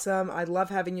you're awesome. I love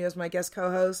having you as my guest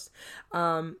co-host.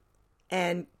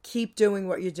 And keep doing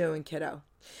what you're doing, kiddo.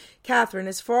 Katherine,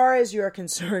 as far as you're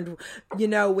concerned,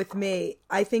 with me,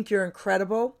 I think you're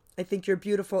incredible. I think you're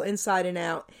beautiful inside and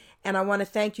out. And I want to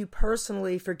thank you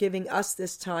personally for giving us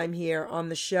this time here on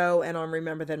the show and on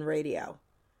Remember Then Radio.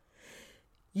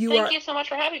 Thank you so much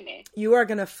for having me. You are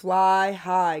going to fly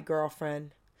high,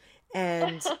 girlfriend.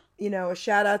 And, a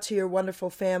shout out to your wonderful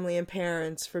family and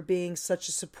parents for being such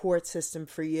a support system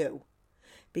for you.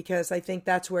 Because I think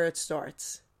that's where it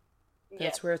starts.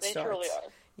 That's where it starts. They truly are.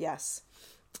 Yes.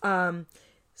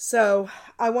 So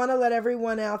I want to let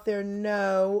everyone out there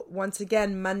know, once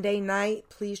again, Monday night,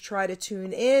 please try to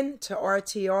tune in to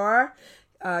RTR.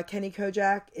 Kenny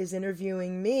Kojak is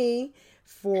interviewing me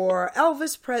for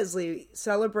Elvis Presley,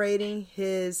 celebrating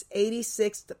his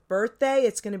 86th birthday.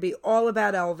 It's going to be all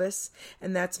about Elvis,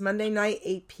 and that's Monday night,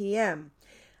 8 p.m.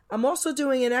 I'm also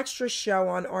doing an extra show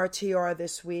on RTR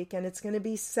this week, and it's going to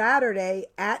be Saturday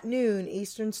at noon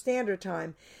Eastern Standard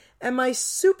Time. And my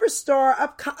superstar,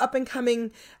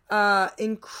 up-and-coming,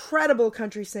 incredible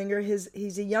country singer,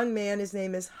 he's a young man. His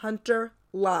name is Hunter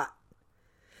Lott.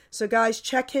 So, guys,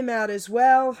 check him out as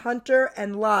well. Hunter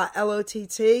and Lott,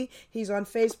 L-O-T-T. He's on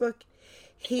Facebook.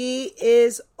 He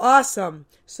is awesome.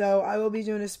 So I will be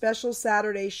doing a special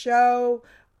Saturday show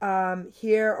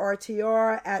here,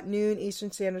 RTR, at noon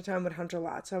Eastern Standard Time with Hunter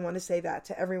Lott. So I want to say that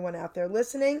to everyone out there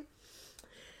listening.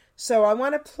 So I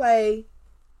want to play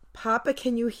Papa,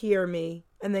 Can You Hear Me?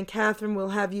 And then Katherine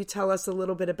will have you tell us a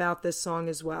little bit about this song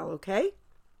as well, okay?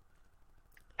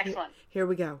 Excellent. Here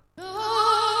we go.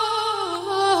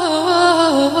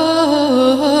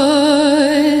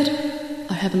 God,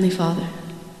 our Heavenly Father.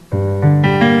 God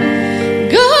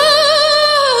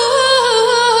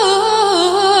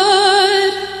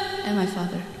and my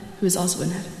Father, who is also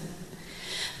in heaven.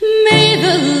 May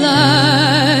the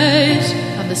light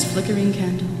of this flickering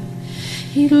candle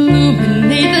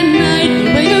illuminate the night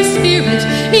the way your spirit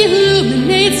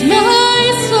illuminates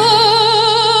my soul.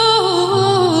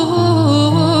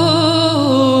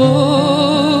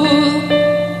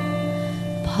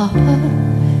 Papa,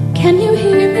 can you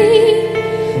hear me?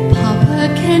 Papa,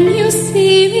 can you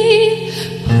see me?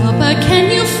 Papa,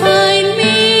 can you find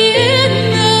me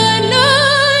in the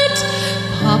night?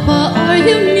 Papa, are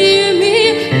you near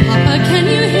me? Papa, can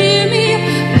you hear me?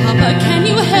 Papa, can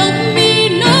you help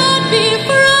me not be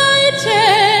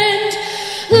frightened?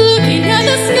 Looking at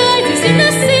the skies, is in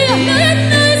the sea of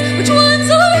million eyes. Which ones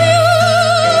are yours?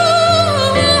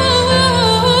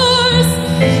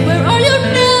 Where are you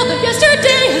now that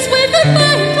yesterday has waved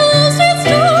goodbye and closed its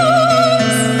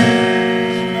doors?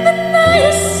 The night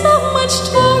is so much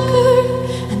darker,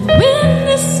 and the wind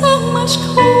is so much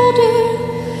colder.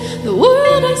 The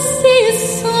world I see is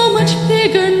so much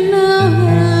bigger now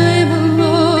that I'm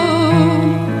alone.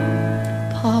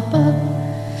 Papa,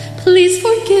 please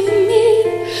forgive me.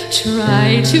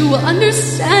 Try to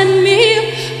understand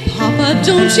me. Papa,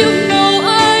 don't you know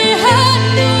I had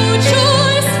no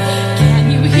choice? Can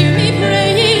you hear me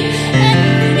praying?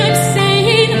 Everything I'm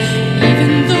saying,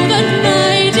 even though the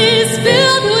night is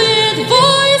filled with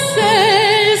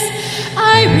voices.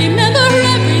 I remember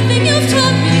everything you've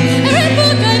taught me, every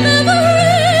book I've ever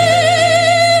read.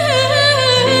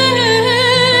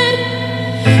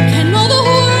 Can all the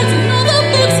words and all the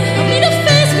books help me to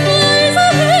face what lies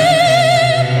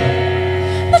ahead?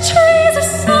 The trees are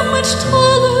so much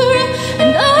taller,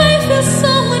 and I feel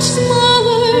so much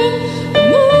smaller. The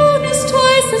moon is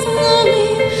twice as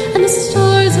lonely, and the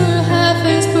stars are half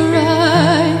as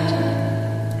bright.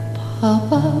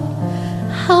 Papa,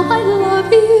 how I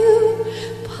love you.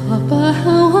 Papa,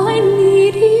 how I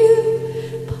need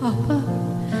you. Papa,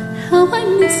 how I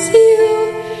miss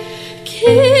you.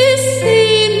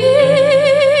 Kissing me.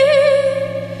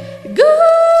 Good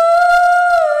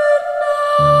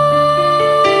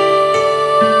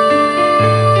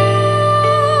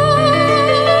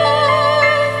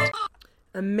night.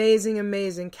 Amazing,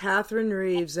 amazing. Katherine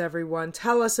Reaves, everyone.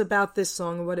 Tell us about this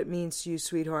song and what it means to you,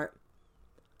 sweetheart.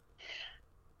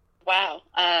 Wow.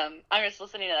 I'm just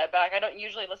listening to that back. I don't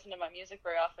usually listen to my music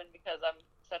very often because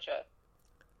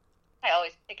I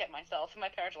always pick at myself, and my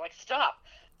parents are like, stop.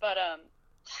 But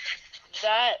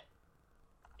that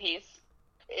piece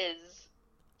is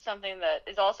something that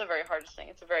is also very hard to sing.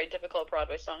 It's a very difficult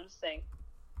Broadway song to sing.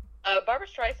 Barbra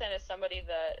Streisand is somebody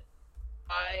that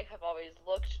I have always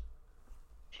looked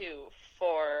to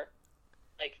for,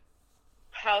 like,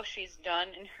 how she's done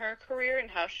in her career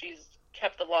and how she's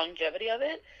kept the longevity of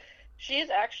it. She is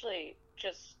actually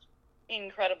just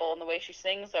incredible in the way she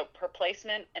sings, her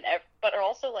placement, but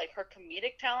also like her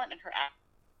comedic talent and her act.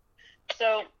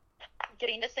 So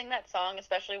getting to sing that song,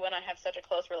 especially when I have such a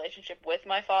close relationship with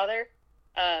my father,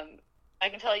 I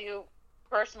can tell you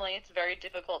personally, it's very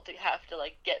difficult to have to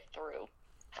like get through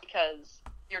because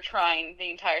you're trying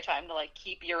the entire time to like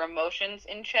keep your emotions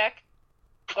in check,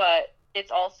 but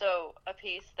it's also a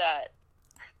piece that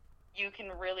you can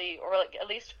really, or like at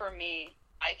least for me,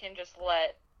 I can just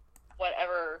let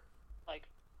whatever like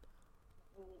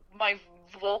my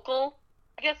vocal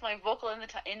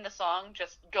in the song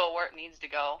just go where it needs to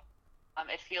go.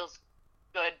 It feels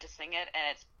good to sing it, and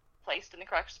it's placed in the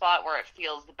correct spot where it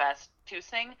feels the best to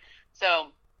sing. So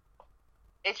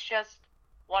it's just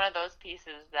one of those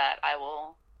pieces that I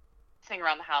will sing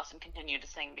around the house and continue to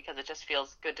sing because it just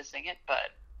feels good to sing it,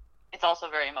 but it's also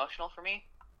very emotional for me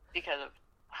because of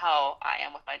how I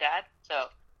am with my dad.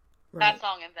 So that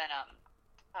song, and then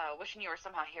Wishing You Were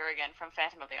Somehow Here Again from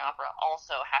Phantom of the Opera,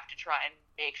 also have to try and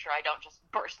make sure I don't just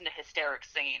burst into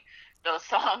hysterics singing those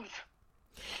songs.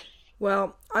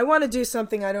 Well, I want to do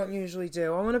something I don't usually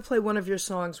do. I want to play one of your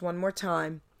songs one more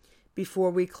time before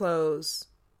we close.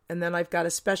 And then I've got a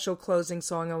special closing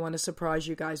song I want to surprise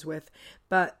you guys with.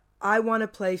 But I want to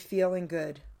play Feeling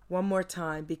Good one more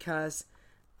time because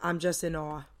I'm just in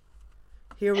awe.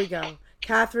 Here we go.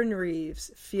 Katherine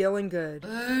Reaves, Feeling Good.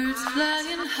 Birds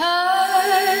flying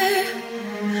high,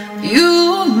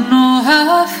 you know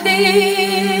how I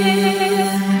feel.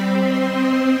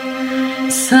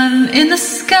 Sun in the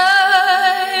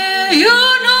sky, you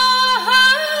know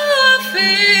how I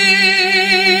feel.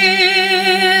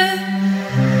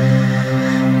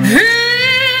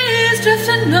 Breeze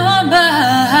drifting on by,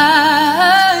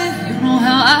 you know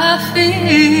how I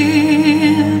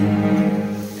feel.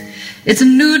 It's a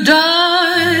new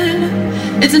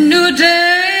dawn, it's a new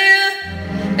day,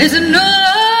 it's a new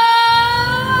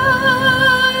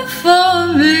life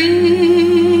for me.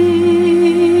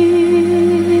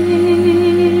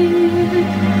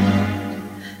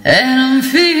 And I'm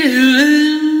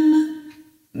feeling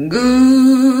good.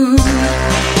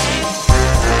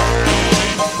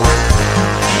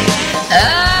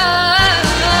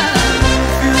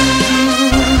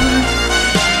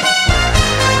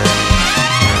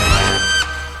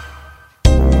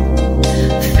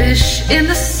 In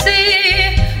the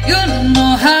sea, you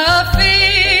know how I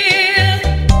feel.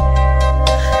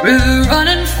 River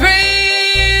running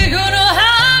free, you know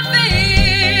how I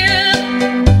feel.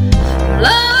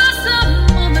 Blossom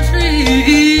on the tree,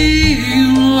 you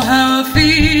know how I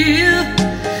feel.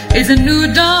 It's a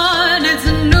new dawn, it's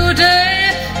a new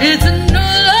day, it's a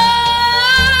new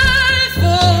life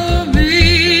for me.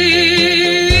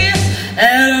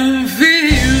 And I'm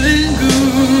feeling good.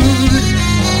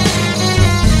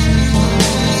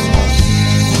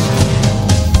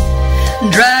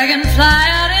 Dragonfly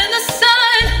out in the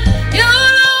sun, you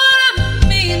know what I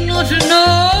mean, don't you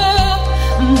know?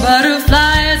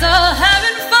 Butterflies all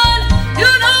having fun,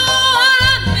 you know what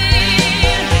I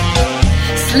mean.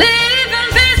 Sleep in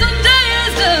peace when day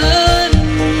is done,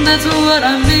 that's what I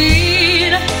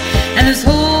mean. And this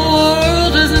whole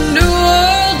world is a new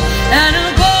world, and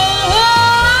it'll go on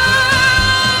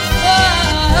for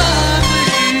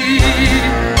me.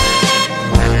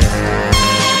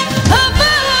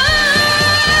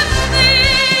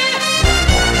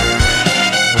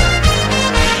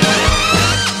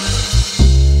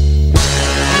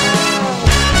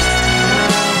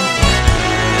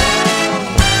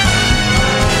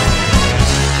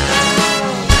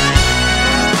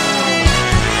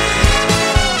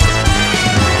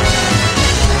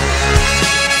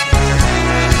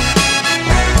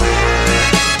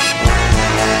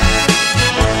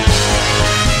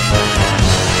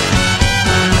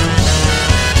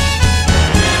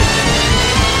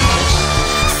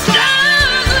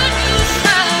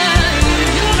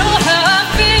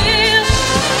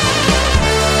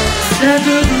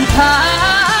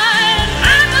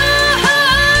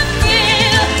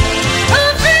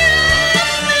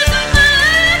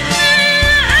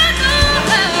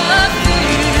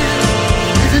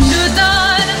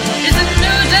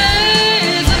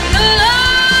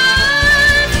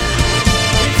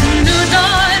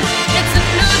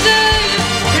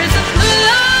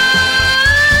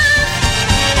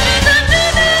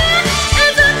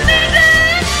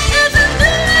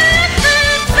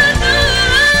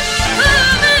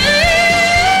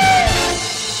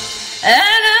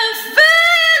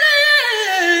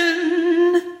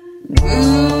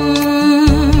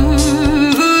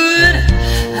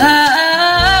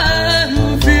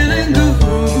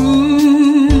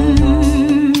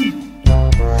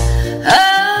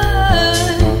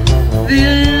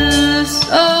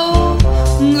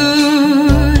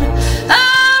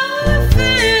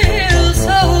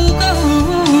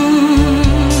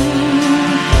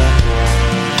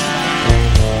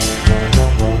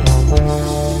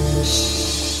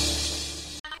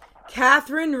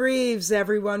 Reaves,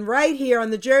 everyone, right here on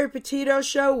the Geri Petito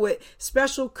Show with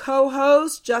special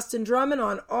co-host Justin Drummond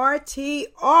on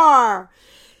RTR.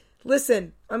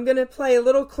 Listen, I'm going to play a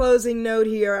little closing note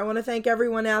here. I want to thank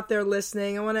everyone out there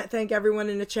listening. I want to thank everyone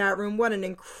in the chat room. What an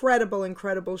incredible,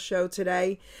 incredible show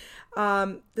today.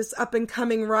 This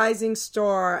up-and-coming rising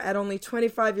star at only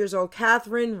 25 years old,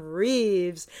 Katherine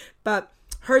Reaves. But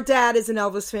her dad is an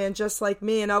Elvis fan just like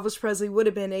me, and Elvis Presley would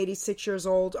have been 86 years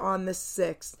old on the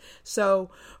 6th.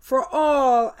 So for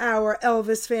all our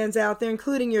Elvis fans out there,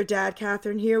 including your dad,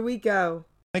 Katherine, here we go.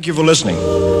 Thank you for listening.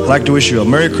 I'd like to wish you a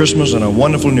Merry Christmas and a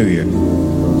wonderful New Year.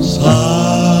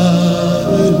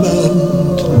 Silent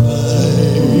night,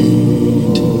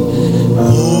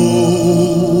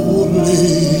 holy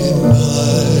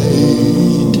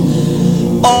night,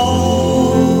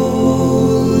 all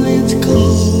is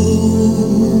calm,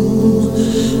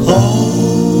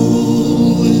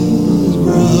 all is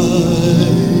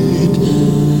bright,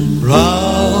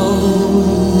 round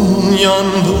yon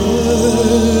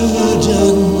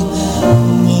virgin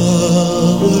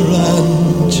mother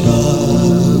and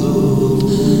child,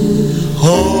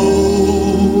 holy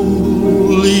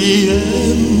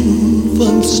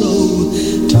infant, so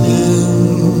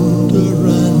tender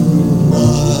and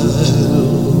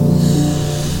mild,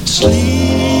 sleep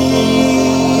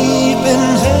in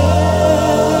heavenly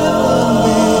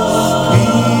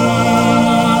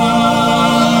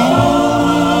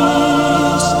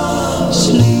peace,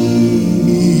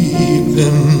 sleep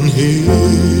in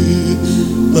heavenly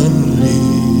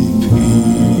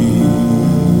peace.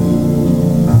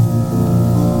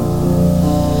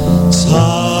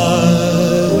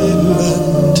 Silent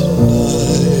night,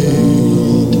 holy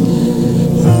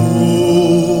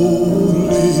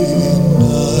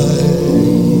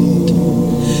night,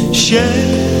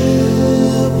 shepherds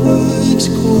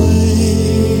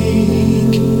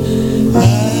quake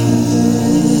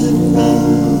at the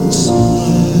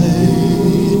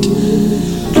sight,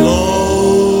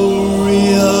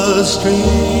 glorious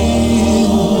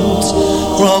streams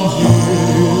from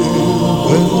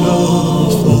heaven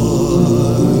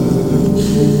afar,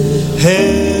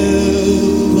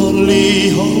 heavenly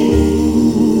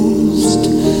host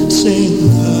sing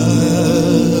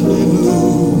hallelujah.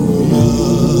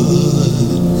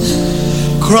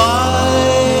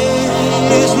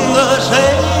 Christ the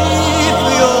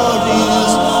Savior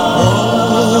is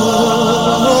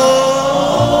born.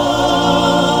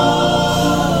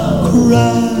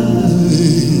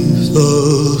 Christ the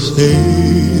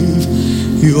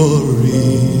Savior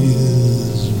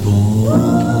is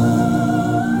born.